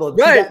style, though.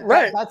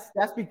 Right.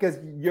 That's because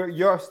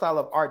your style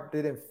of art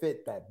didn't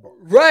fit that book.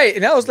 Right.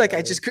 And I was like,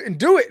 I just couldn't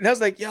do it. And I was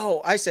like,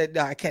 yo, I said,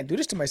 no, I can't do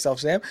this to myself,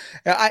 Sam.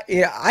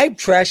 I'm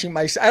trashing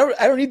myself.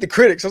 I don't need the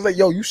critics. I was like,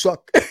 yo, you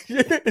suck.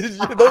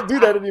 Don't do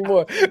that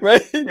anymore.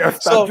 Right.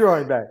 Stop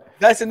drawing that.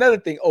 That's another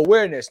thing.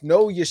 Awareness.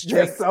 Know your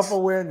strengths.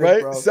 Self-awareness,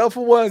 right? Bro.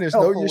 Self-awareness.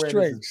 Know your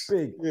strengths.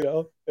 Big. You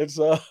know, it's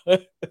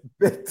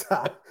big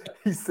time.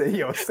 He said,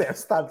 yo, Sam,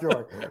 stop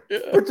drawing.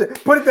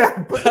 Put it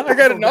down. I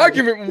got an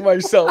argument with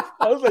myself.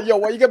 I was like, yo,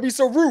 why you gotta be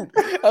so rude?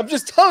 I'm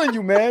just telling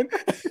you, man.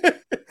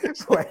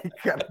 Why you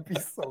gotta be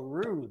so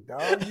rude,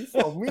 dog? You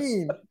so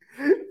mean.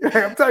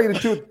 I'm telling you the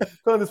truth. I'm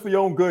telling this for your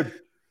own good.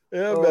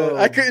 Yeah, man.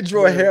 I couldn't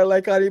draw hair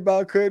like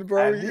Anibal could,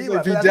 bro. He's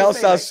like Vidal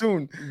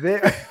Sassoon.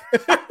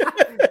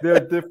 There are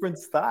different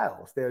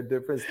styles. You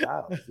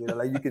know,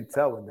 like you can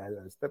tell when that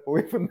step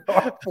away from the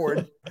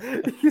artboard.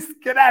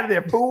 Get out of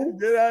there, fool.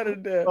 Get out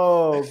of there.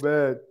 Oh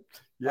man.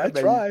 Yeah, I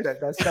tried.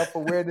 That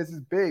self-awareness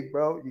is big,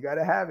 bro. You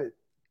gotta have it.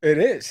 It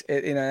is.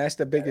 You know, that's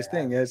the biggest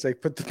thing. It's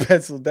like put the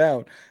pencil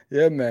down.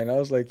 Yeah, man. I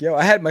was like, yo,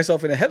 I had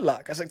myself in a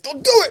headlock. I was like,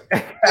 don't do it.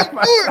 Don't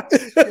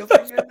do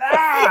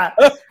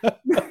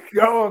it.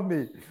 Go on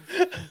me.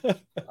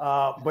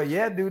 But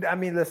yeah, dude. I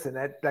mean, listen.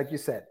 Like you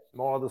said,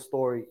 moral of the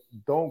story: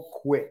 don't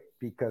quit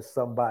because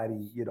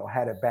somebody, you know,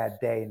 had a bad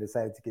day and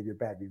decided to give you a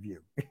bad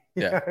review.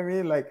 You know what I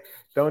mean? Like,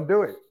 don't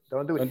do it.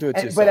 Don't do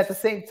it. But at the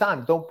same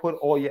time, don't put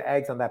all your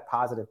eggs on that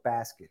positive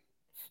basket.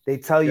 They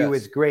tell you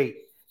it's great.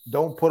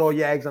 Don't put all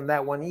your eggs on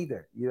that one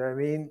either. You know what I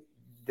mean?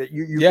 That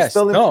you can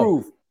still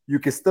improve. You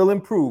can still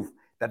improve.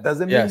 That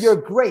doesn't mean you're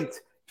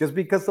great just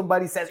because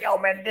somebody says, yo,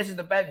 man, this is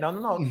the best.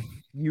 No.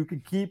 You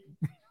can keep.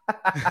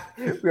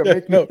 We are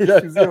making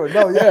issue zero.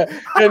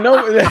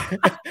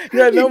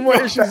 No more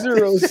issue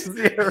zeros.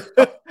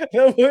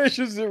 No more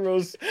issue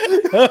zeros.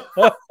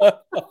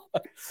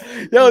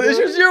 Yo, the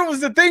issue zero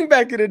was the thing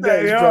back in the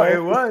day, bro.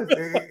 It was.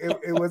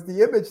 It was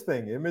the Image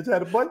thing. Image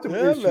had a bunch of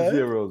issue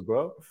zeros,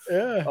 bro.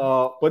 Yeah.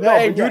 But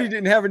Judy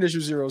didn't have an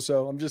issue zero,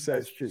 so I'm just saying.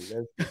 That's true.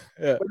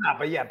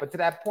 But to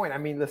that point, I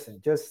mean,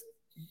 listen, just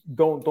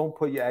don't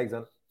put your eggs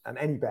on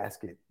any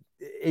basket.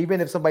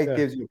 Even if somebody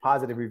gives you a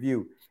positive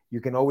review, you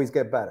can always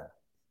get better.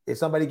 If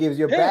somebody gives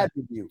you a bad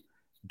review,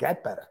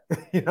 get better.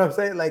 You know what I'm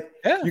saying? Like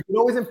you can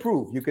always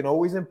improve. You can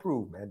always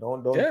improve, man.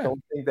 Don't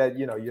think that,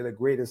 you know, you're the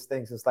greatest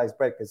thing since sliced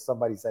bread because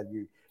somebody said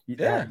you.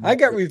 I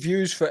got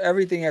reviews for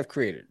everything I've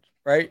created,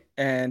 right?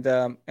 And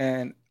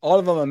all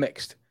of them are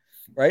mixed,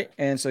 right?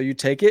 And so you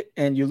take it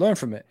and you learn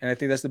from it. And I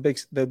think that's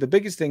the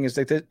biggest thing is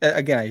like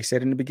again, I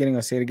said in the beginning,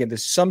 I'll say it again.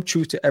 There's some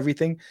truth to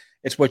everything.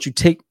 It's what you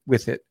take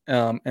with it,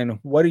 and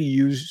what do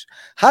you use,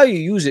 how you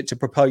use it to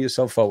propel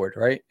yourself forward,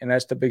 right? And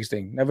that's the biggest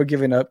thing. Never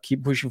giving up,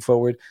 keep pushing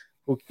forward.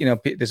 You know,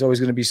 there's always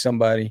going to be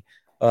somebody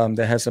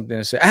that has something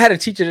to say. I had a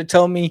teacher to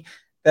tell me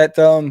that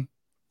I'm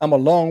a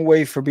long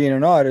way for being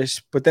an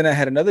artist, but then I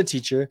had another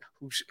teacher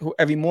who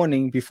every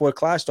morning before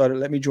class started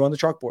let me draw on the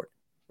chalkboard,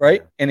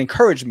 right, and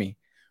encourage me,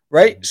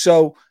 right.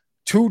 So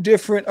two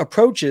different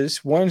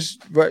approaches. One's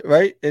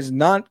right is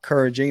not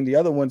encouraging, the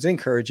other one's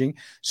encouraging.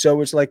 So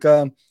it's like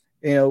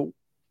you know,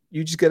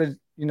 you just gotta,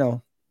 you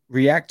know,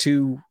 react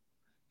to,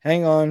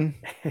 hang on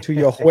to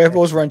your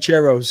huevos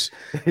rancheros.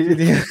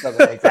 That's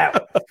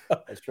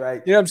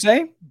right. You know what I'm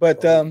saying?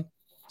 But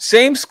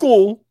same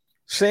school,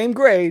 same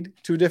grade,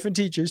 two different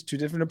teachers, two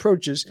different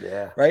approaches.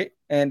 Yeah. Right.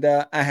 And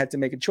I had to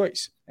make a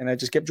choice, and I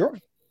just kept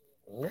drawing.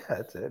 Yeah,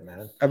 that's it,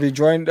 man. I've been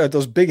drawing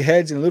those big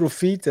heads and little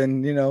feet,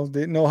 and you know,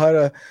 they know how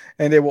to,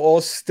 and they were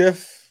all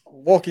stiff.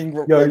 Walking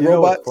like robots.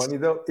 Know what's funny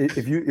though?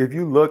 If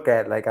you look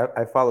at, like,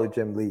 I follow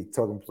Jim Lee,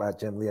 talking about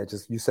Jim Lee.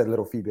 You said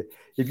little feedback.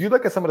 If you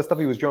look at some of the stuff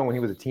he was drawing when he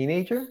was a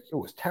teenager, it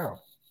was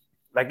terrible.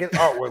 Like his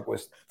artwork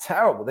was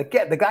terrible. The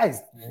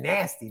guy's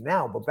nasty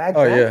now, but back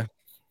then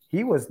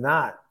he was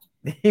not.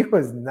 He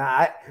was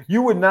not.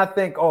 You would not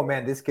think, oh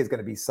man, this kid's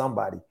gonna be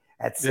somebody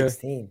at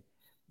 16.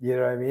 You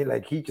know what I mean?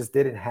 Like he just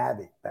didn't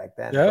have it back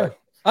then. Yeah. But,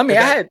 I mean,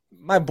 I had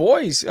my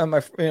boys, when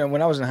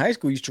I was in high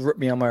school, used to rip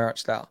me on my art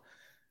style.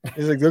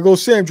 He's like, there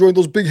goes Sam drawing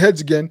those big heads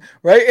again,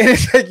 right? And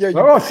it's like,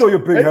 I'll show you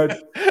big heads.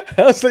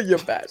 I was like, you're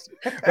bastard,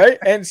 right?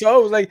 And so I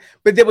was like,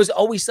 but there was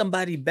always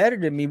somebody better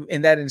than me,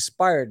 and that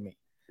inspired me,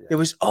 there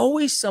was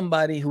always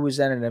somebody who was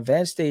at an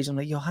advanced stage. I'm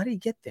like, yo, how do you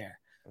get there?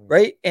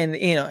 Right. And,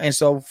 and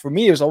so for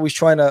me, it was always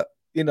trying to,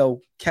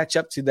 catch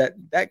up to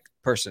that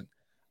person.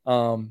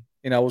 I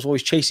was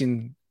always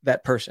chasing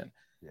that person,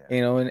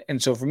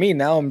 and so for me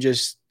now, I'm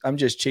just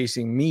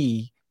chasing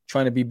me,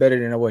 trying to be better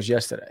than I was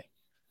yesterday.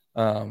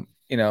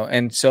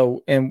 And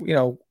so,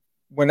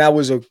 when I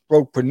was a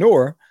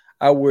brokepreneur,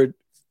 I would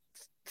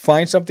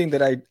find something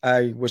that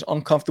I was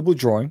uncomfortable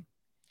drawing,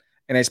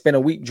 and I spent a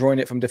week drawing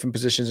it from different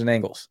positions and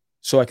angles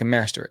so I can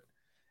master it.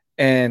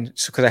 And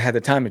so, because I had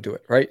the time to do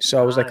it, right? So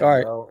I was like, all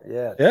right, bro.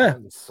 Yeah.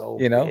 Time is so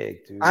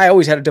big, dude. I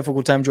always had a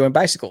difficult time drawing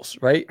bicycles,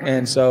 right?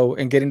 And so,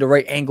 and getting the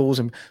right angles.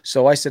 And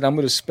so I said, I'm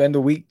going to spend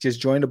a week just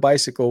drawing the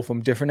bicycle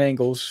from different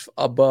angles,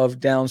 above,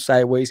 down,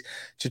 sideways,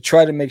 to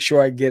try to make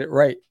sure I get it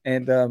right.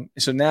 And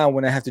so now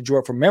when I have to draw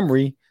it from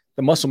memory,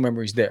 the muscle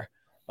memory is there.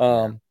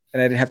 And I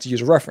didn't have to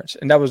use a reference.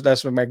 And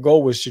that's what my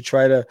goal was, to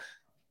try to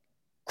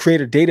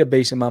create a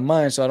database in my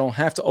mind so I don't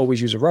have to always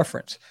use a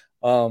reference.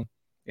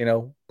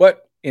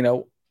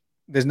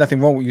 There's nothing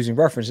wrong with using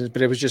references,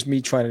 but it was just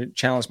me trying to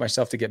challenge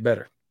myself to get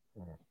better.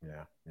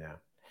 Yeah,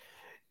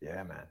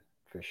 man,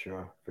 for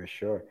sure.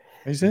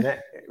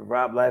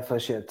 Rob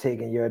Liefeld should have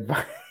taken your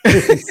advice.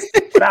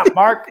 What up,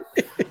 Mark?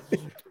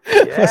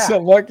 What's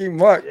up, Marky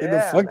Mark? In the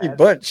funky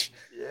bunch.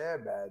 Yeah,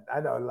 man. I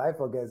know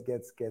Liefeld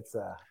gets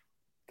a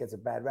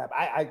bad rap.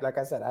 I like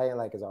I said, I didn't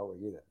like his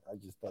artwork either. I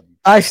just thought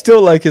I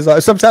still like his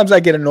art. Sometimes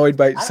I get annoyed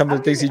by some of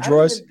the things he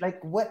draws.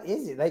 Like, what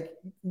is it? Like,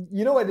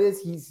 you know what it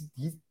is? He's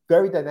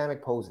very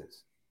dynamic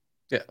poses.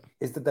 Yeah.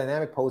 It's the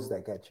dynamic poses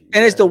that get you.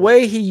 And it's the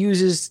way he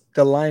uses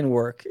the line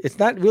work. It's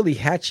not really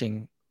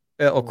hatching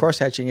or cross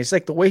hatching. It's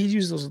like the way he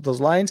uses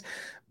those lines.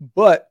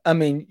 But I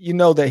mean,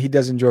 that he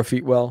doesn't draw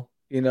feet well,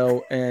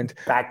 and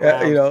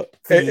background,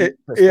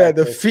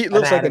 the feet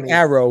looks like an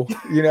arrow.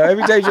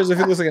 Every time he draws the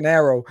feet looks like an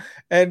arrow.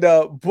 And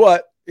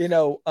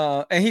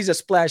and he's a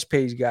splash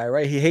page guy,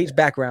 right? He hates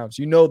backgrounds.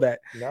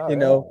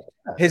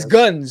 His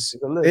guns,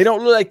 they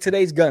don't look like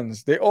today's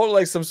guns. They all look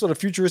like some sort of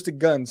futuristic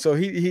gun. So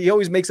he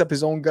always makes up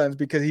his own guns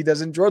because he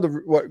doesn't draw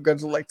what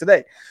guns look like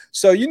today.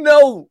 So you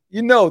know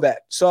that.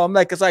 So I'm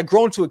like, because I've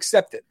grown to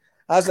accept it.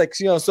 I was like,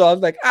 so I was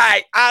like, all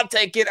right, I'll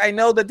take it. I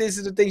know that this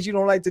is the things you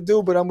don't like to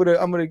do, but I'm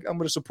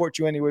gonna support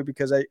you anyway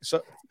because I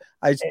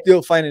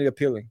still find it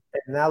appealing.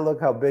 And now look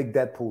how big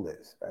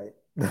Deadpool is, right?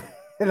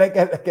 Like,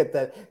 I get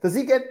that.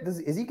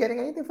 Is he getting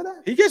anything for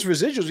that? He gets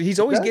residuals. He's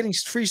always getting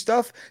free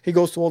stuff. He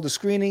goes to all the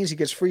screenings. He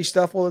gets free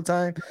stuff all the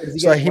time.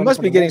 So he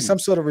must be getting some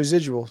sort of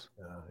residuals.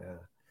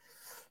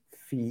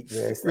 Feet,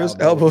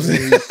 wrist, elbows.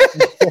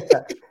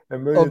 A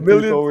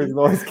million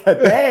always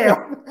get.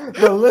 Damn,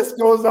 the list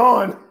goes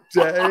on.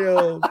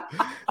 Damn.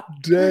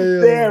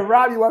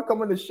 Rob, you want to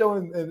come on the show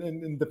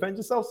and defend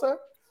yourself, sir?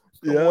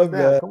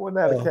 Come on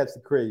now to catch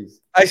the craze.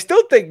 I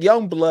still think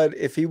Youngblood,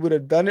 if he would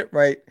have done it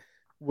right,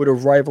 would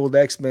have rivaled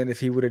X-Men. If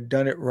he would have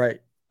done it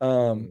right,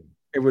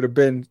 it would have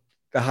been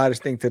the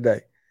hottest thing today.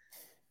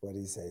 What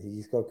did he say?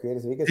 He's co-creator.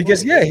 He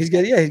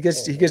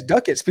gets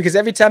ducats because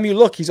every time you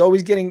look, he's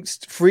always getting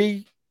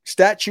free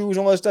statues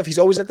and all that stuff. He's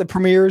always at the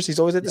premieres. He's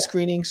always at the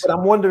screenings. But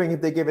I'm wondering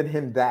if they're giving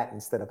him that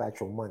instead of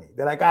actual money.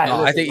 They're like, all right,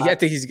 no, I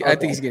think he's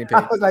getting paid.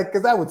 I was like,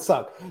 because that would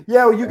suck.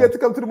 Yeah, well, you get to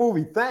come to the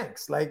movie.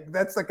 Thanks. Like,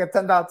 that's like a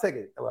 $10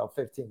 ticket. Well,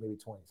 15, maybe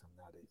 20 something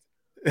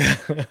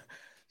nowadays.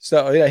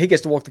 So yeah, he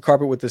gets to walk the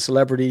carpet with the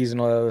celebrities and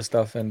all that other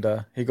stuff, and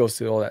he goes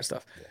through all that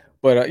stuff.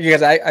 But you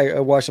guys, I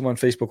watch him on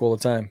Facebook all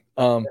the time.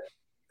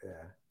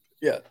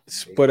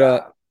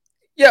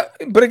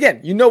 But again,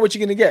 you know what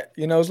you're gonna get.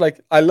 It's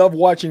like I love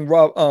watching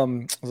Todd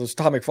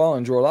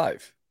McFarlane draw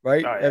live,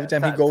 right? Every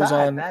time he goes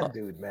on, that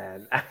dude,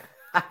 man.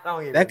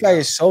 That guy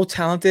is so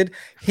talented.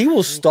 He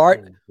will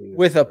start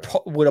with a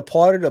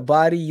part of the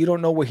body. You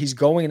don't know where he's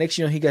going. Next,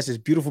 he gets this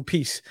beautiful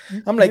piece.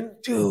 I'm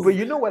like, dude. But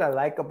you know what I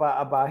like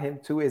about him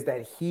too is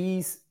that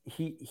he's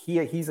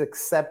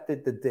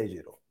accepted the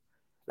digital.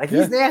 Like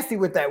he's nasty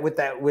with that.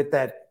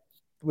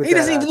 He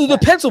doesn't even do the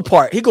pencil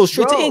part. He goes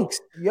straight to inks.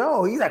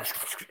 Yo, he's like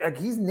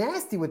he's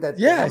nasty with that.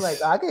 Yes. Thing.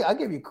 I'm like, I'll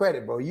give you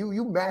credit, bro.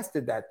 You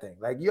mastered that thing.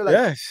 Like you're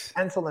like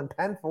pencil and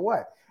pen for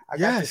what? I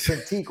got the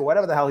Cintiq or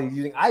whatever the hell he's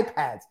using.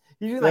 iPads.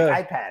 He's using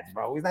like iPads,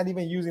 bro. He's not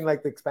even using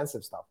like the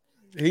expensive stuff.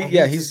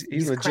 He's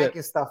legit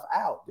cranking stuff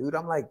out, dude.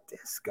 I'm like,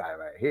 this guy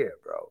right here,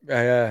 bro.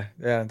 Yeah.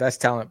 That's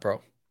talent, bro.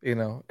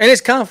 And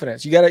it's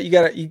confidence. You gotta.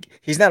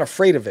 He's not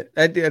afraid of it.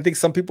 I think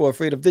some people are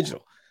afraid of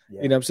digital.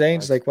 You know what I'm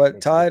saying? It's like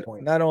what Todd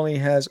not only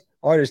has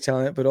artist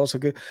talent, but also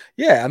good.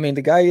 Yeah, I mean,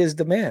 the guy is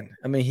the man.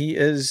 I mean, he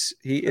is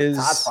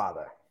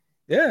Godfather.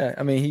 Yeah,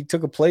 I mean, he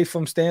took a play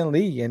from Stan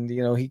Lee, and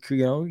he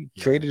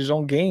created his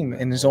own game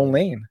in his own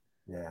lane.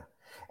 Yeah.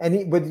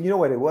 But you know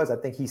what it was? I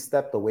think he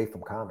stepped away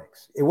from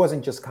comics. It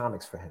wasn't just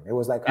comics for him. It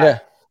was like,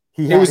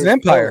 he was an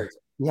empire. Pillars.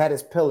 He had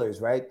his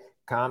pillars, right?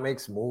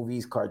 Comics,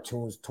 movies,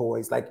 cartoons,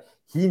 toys. Like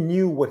he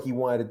knew what he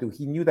wanted to do.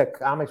 He knew that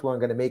comics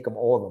weren't going to make him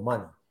all the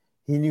money.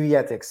 He knew he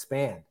had to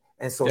expand.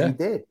 And so he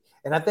did.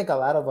 And I think a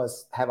lot of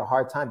us have a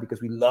hard time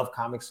because we love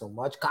comics so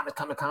much,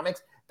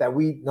 comics, that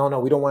we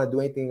don't want to do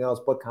anything else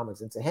but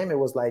comics. And to him, it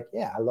was like,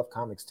 yeah, I love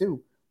comics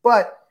too.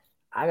 But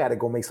I got to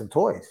go make some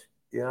toys.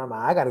 You know,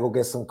 I got to go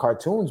get some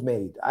cartoons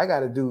made. I got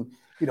to do,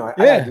 I got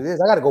to do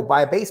this. I got to go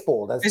buy a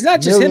baseball. That's it's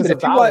not just him, but of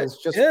dollars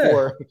just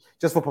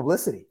for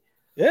publicity.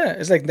 Yeah,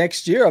 it's like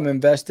next year I'm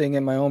investing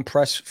in my own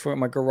press for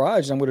my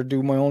garage. I'm going to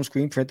do my own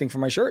screen printing for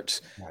my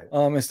shirts,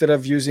 instead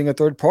of using a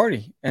third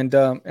party. And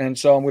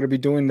so I'm going to be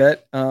doing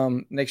that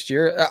next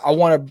year.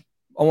 I'm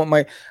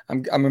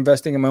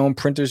investing in my own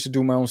printers to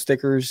do my own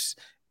stickers,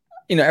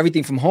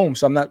 everything from home.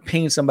 So I'm not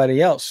paying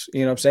somebody else,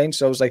 you know what I'm saying?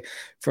 So it's like,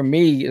 for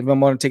me, if I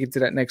want to take it to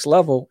that next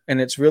level, and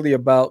it's really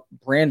about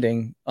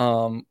branding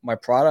my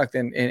product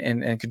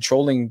and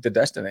controlling the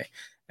destiny.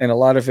 And a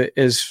lot of it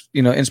is,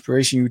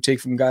 inspiration you take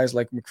from guys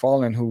like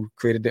McFarlane, who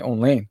created their own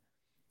lane.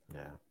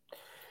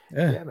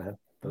 Yeah, man.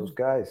 Those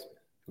guys,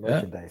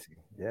 merchandising.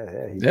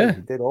 He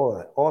did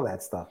all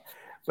that stuff.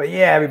 But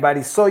yeah,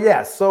 everybody. So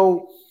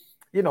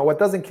what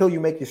doesn't kill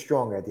you make you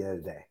stronger at the end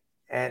of the day.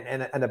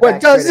 And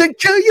what doesn't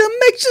kill you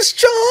makes you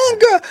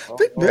stronger.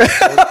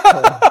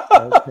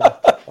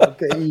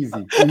 Okay,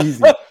 easy.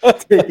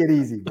 Take it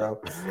easy,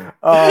 bro.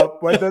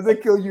 What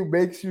doesn't kill you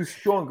makes you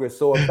stronger.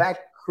 So a bad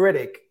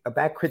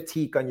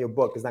critique on your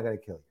book is not going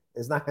to kill you.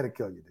 It's not going to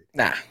kill you, dude.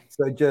 Nah.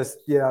 So just,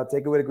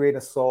 take it with a grain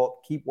of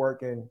salt, keep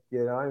working,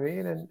 you know what I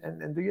mean?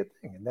 And do your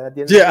thing. And then at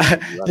the end of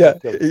the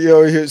day,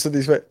 here's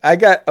something. I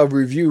got a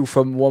review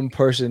from one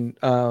person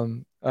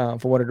for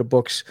one of the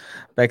books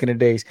back in the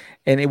days,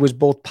 and it was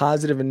both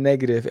positive and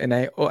negative, and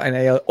I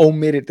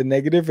omitted the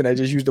negative and I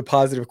just used a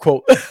positive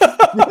quote.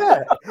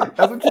 Yeah,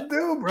 that's what you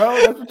do, bro.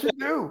 That's what you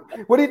do.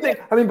 What do you think?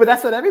 I mean, but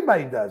that's what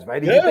everybody does,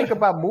 right? If you think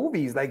about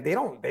movies, like they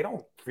don't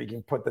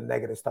freaking put the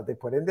negative stuff they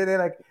put in there. They're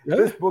like,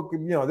 this book,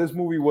 this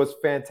movie was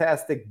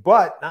fantastic,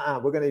 but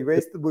we're gonna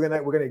we're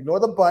gonna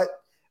ignore the but,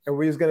 and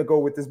we're just gonna go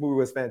with this movie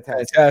was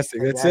fantastic. That's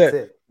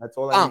it. That's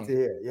all I need to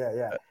hear.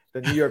 Yeah.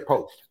 The New York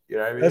Post. You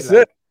know what I mean? That's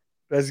it.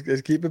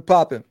 Let's keep it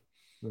popping.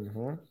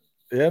 Mm-hmm.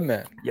 Yeah,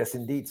 man. Yes,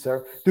 indeed,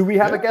 sir. Do we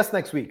have a guest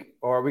next week,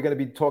 or are we going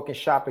to be talking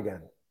shop again?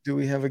 Do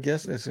we have a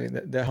guest? Let's see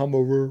that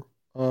humble.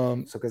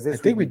 So because this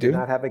I think we do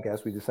not have a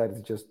guest, we decided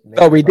to just.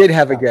 We did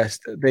have a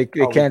guest. They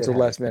canceled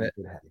last minute.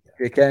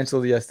 They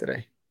canceled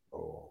yesterday.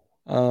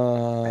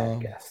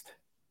 Bad guest.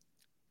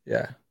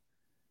 Yeah,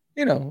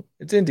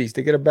 it's indies.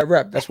 They get a bad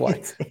rep. That's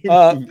why.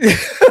 What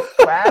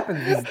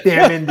happens? These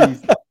damn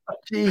indies.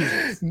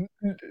 Jesus.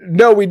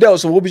 No, we don't.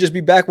 So we'll just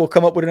be back. We'll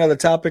come up with another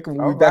topic, and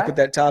we'll be back with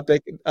that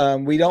topic.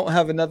 We don't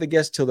have another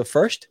guest till the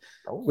 1st,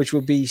 which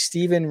will be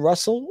Stephen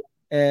Russell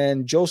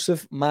and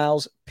Joseph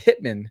Miles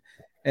Pittman.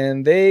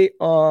 And they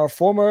are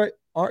former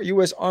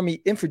U.S.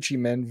 Army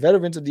infantrymen,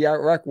 veterans of the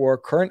Iraq War,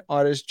 current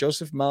artist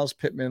Joseph Miles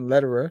Pittman,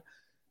 letterer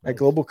at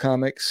Global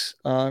Comics.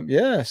 So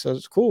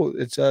it's cool.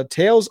 It's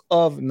Tales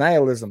of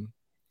Nihilism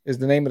is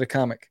the name of the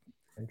comic.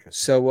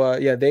 So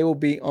they will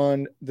be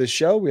on the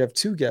show. We have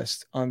 2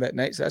 guests on that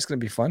night, so that's going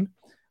to be fun.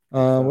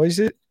 What is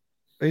it?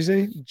 What do you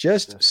say?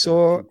 Just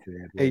saw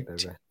a.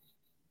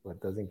 What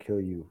doesn't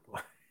kill you?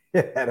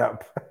 Head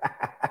up.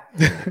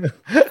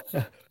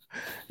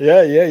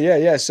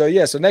 Yeah.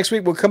 So next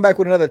week we'll come back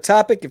with another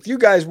topic. If you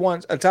guys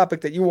want a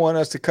topic that you want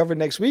us to cover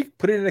next week,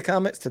 put it in the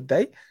comments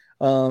today.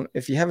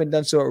 If you haven't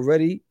done so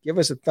already, give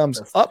us a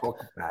thumbs up.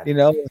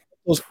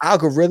 Those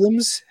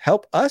algorithms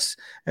help us.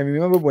 And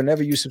remember,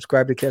 whenever you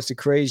subscribe to Catch the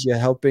Craze, you're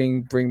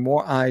helping bring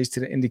more eyes to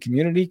the indie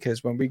community,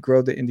 because when we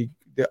grow the indie,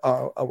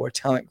 our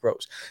talent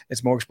grows.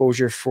 It's more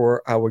exposure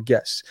for our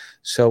guests.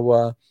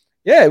 So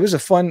it was a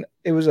fun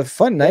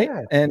night.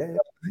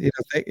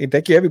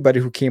 Thank you everybody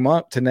who came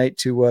out tonight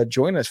to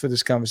join us for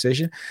this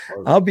conversation.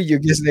 I'll be your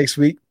guest next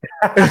week.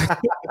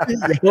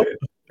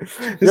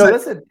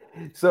 Listen.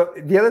 So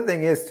the other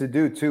thing is to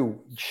do too.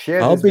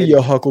 Share. I'll be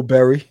your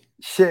Huckleberry.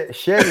 Share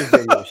this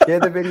video.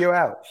 Share the video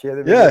out.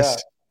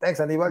 Out.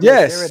 Thanks, Andy.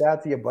 Yes. Share it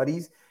out to your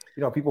buddies.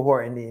 People who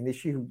are in the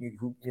industry who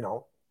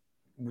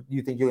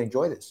you think you'll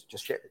enjoy this.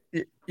 Just share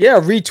it. Yeah,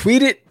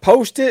 retweet it,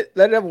 post it,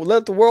 let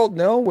the world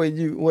know where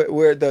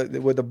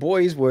the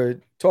boys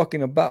were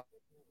talking about.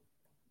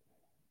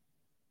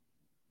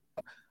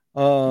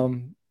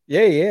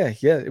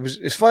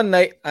 It's fun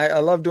night. I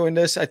love doing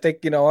this. I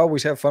think I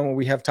always have fun when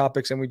we have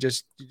topics and we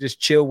just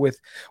chill with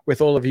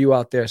all of you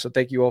out there. So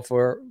thank you all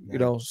for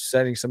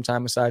setting some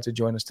time aside to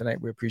join us tonight.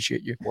 We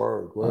appreciate you.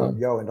 Word.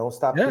 Yo, and don't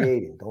stop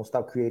creating. Don't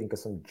stop creating,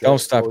 because don't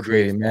stop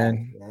creating,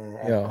 man.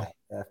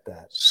 F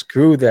that.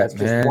 Screw that, That's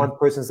man. Just one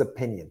person's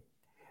opinion.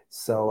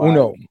 So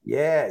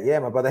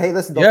my brother. Hey,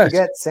 listen, don't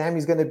forget,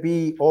 Sammy's going to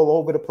be all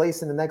over the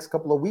place in the next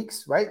couple of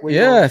weeks, right?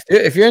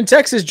 If you're in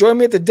Texas, join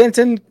me at the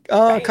Denton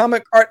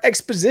Comic Art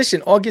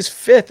Exposition, August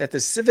 5th at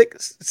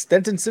the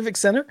Denton Civic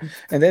Center,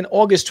 and then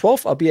August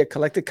 12th, I'll be at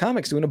Collected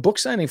Comics doing a book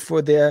signing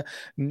for their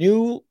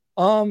new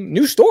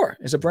store.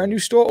 It's a brand new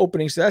store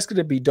opening, so that's going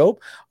to be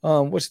dope.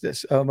 What's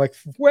this? Like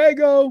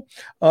Fuego.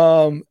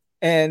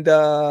 And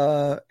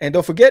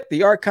don't forget,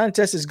 the art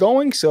contest is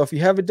going. So if you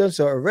haven't done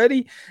so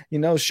already,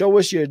 show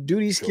us your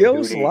duty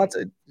skills. Lots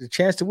of the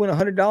chance to win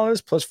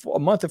 $100 plus a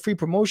month of free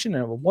promotion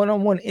and a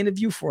one-on-one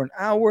interview for an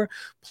hour,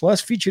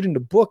 plus featured in the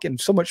book and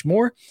so much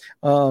more.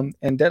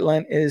 And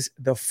deadline is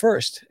the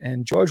 1st.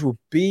 And George will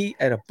be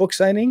at a book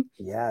signing.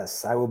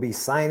 Yes, I will be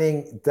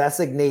signing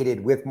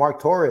Designated with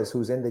Mark Torres,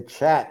 who's in the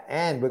chat,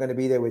 and we're going to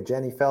be there with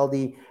Jenny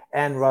Feldy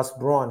and Russ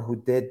Braun, who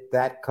did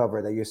that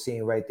cover that you're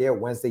seeing right there,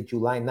 Wednesday,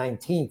 July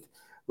 19th.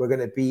 We're going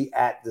to be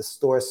at the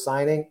store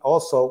signing.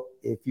 Also,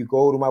 if you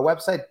go to my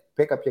website,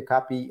 pick up your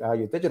copy,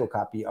 your digital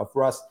copy of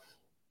Russ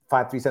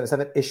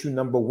 5377, issue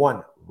number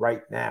 1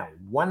 right now.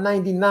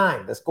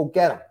 $199. Let's go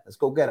get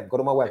them. Go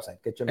to my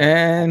website. Get your money.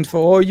 And for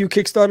all you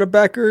Kickstarter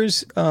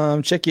backers,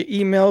 check your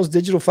emails.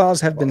 Digital files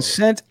have been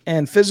sent,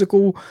 and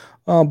physical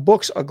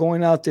books are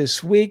going out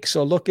this week.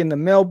 So look in the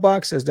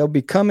mailbox as they'll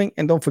be coming.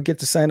 And don't forget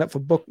to sign up for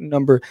book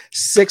number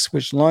 6,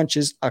 which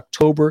launches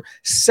October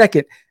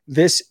 2nd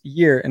this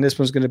year. And this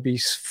one's going to be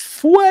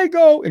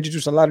fuego.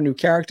 Introduce a lot of new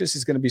characters.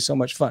 It's going to be so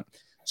much fun.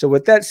 So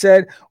with that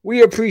said,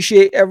 we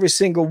appreciate every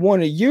single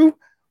one of you.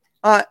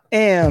 I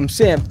am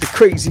Sam, the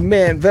Crazy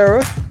Man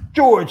Vera.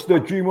 George,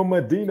 the Dreamer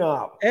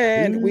Medina.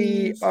 And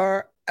we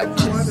are out.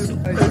 Crazy.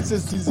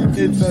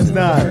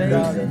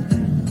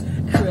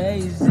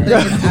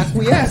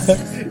 Acquiesce.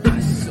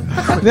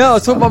 No, I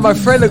was talking about my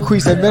friend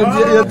Acquiesce.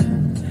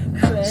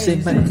 Say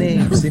my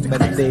name.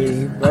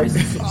 Right?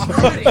 This is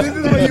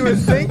what you were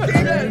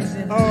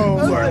thinking? Oh,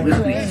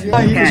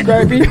 he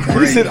described me.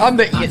 He said, I'm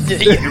the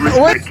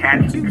What?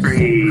 Catch the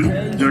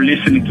Craze. You're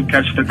listening to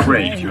Catch the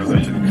Craze. You're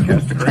listening to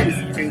Catch the Craze.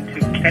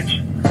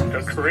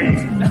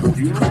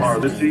 You are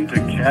listening to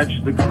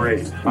Catch the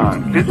Craze.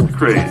 This is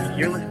Craze.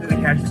 You're listening to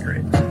Catch the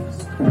Craze.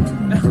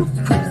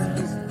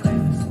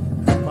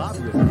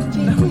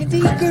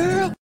 Candy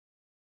girl.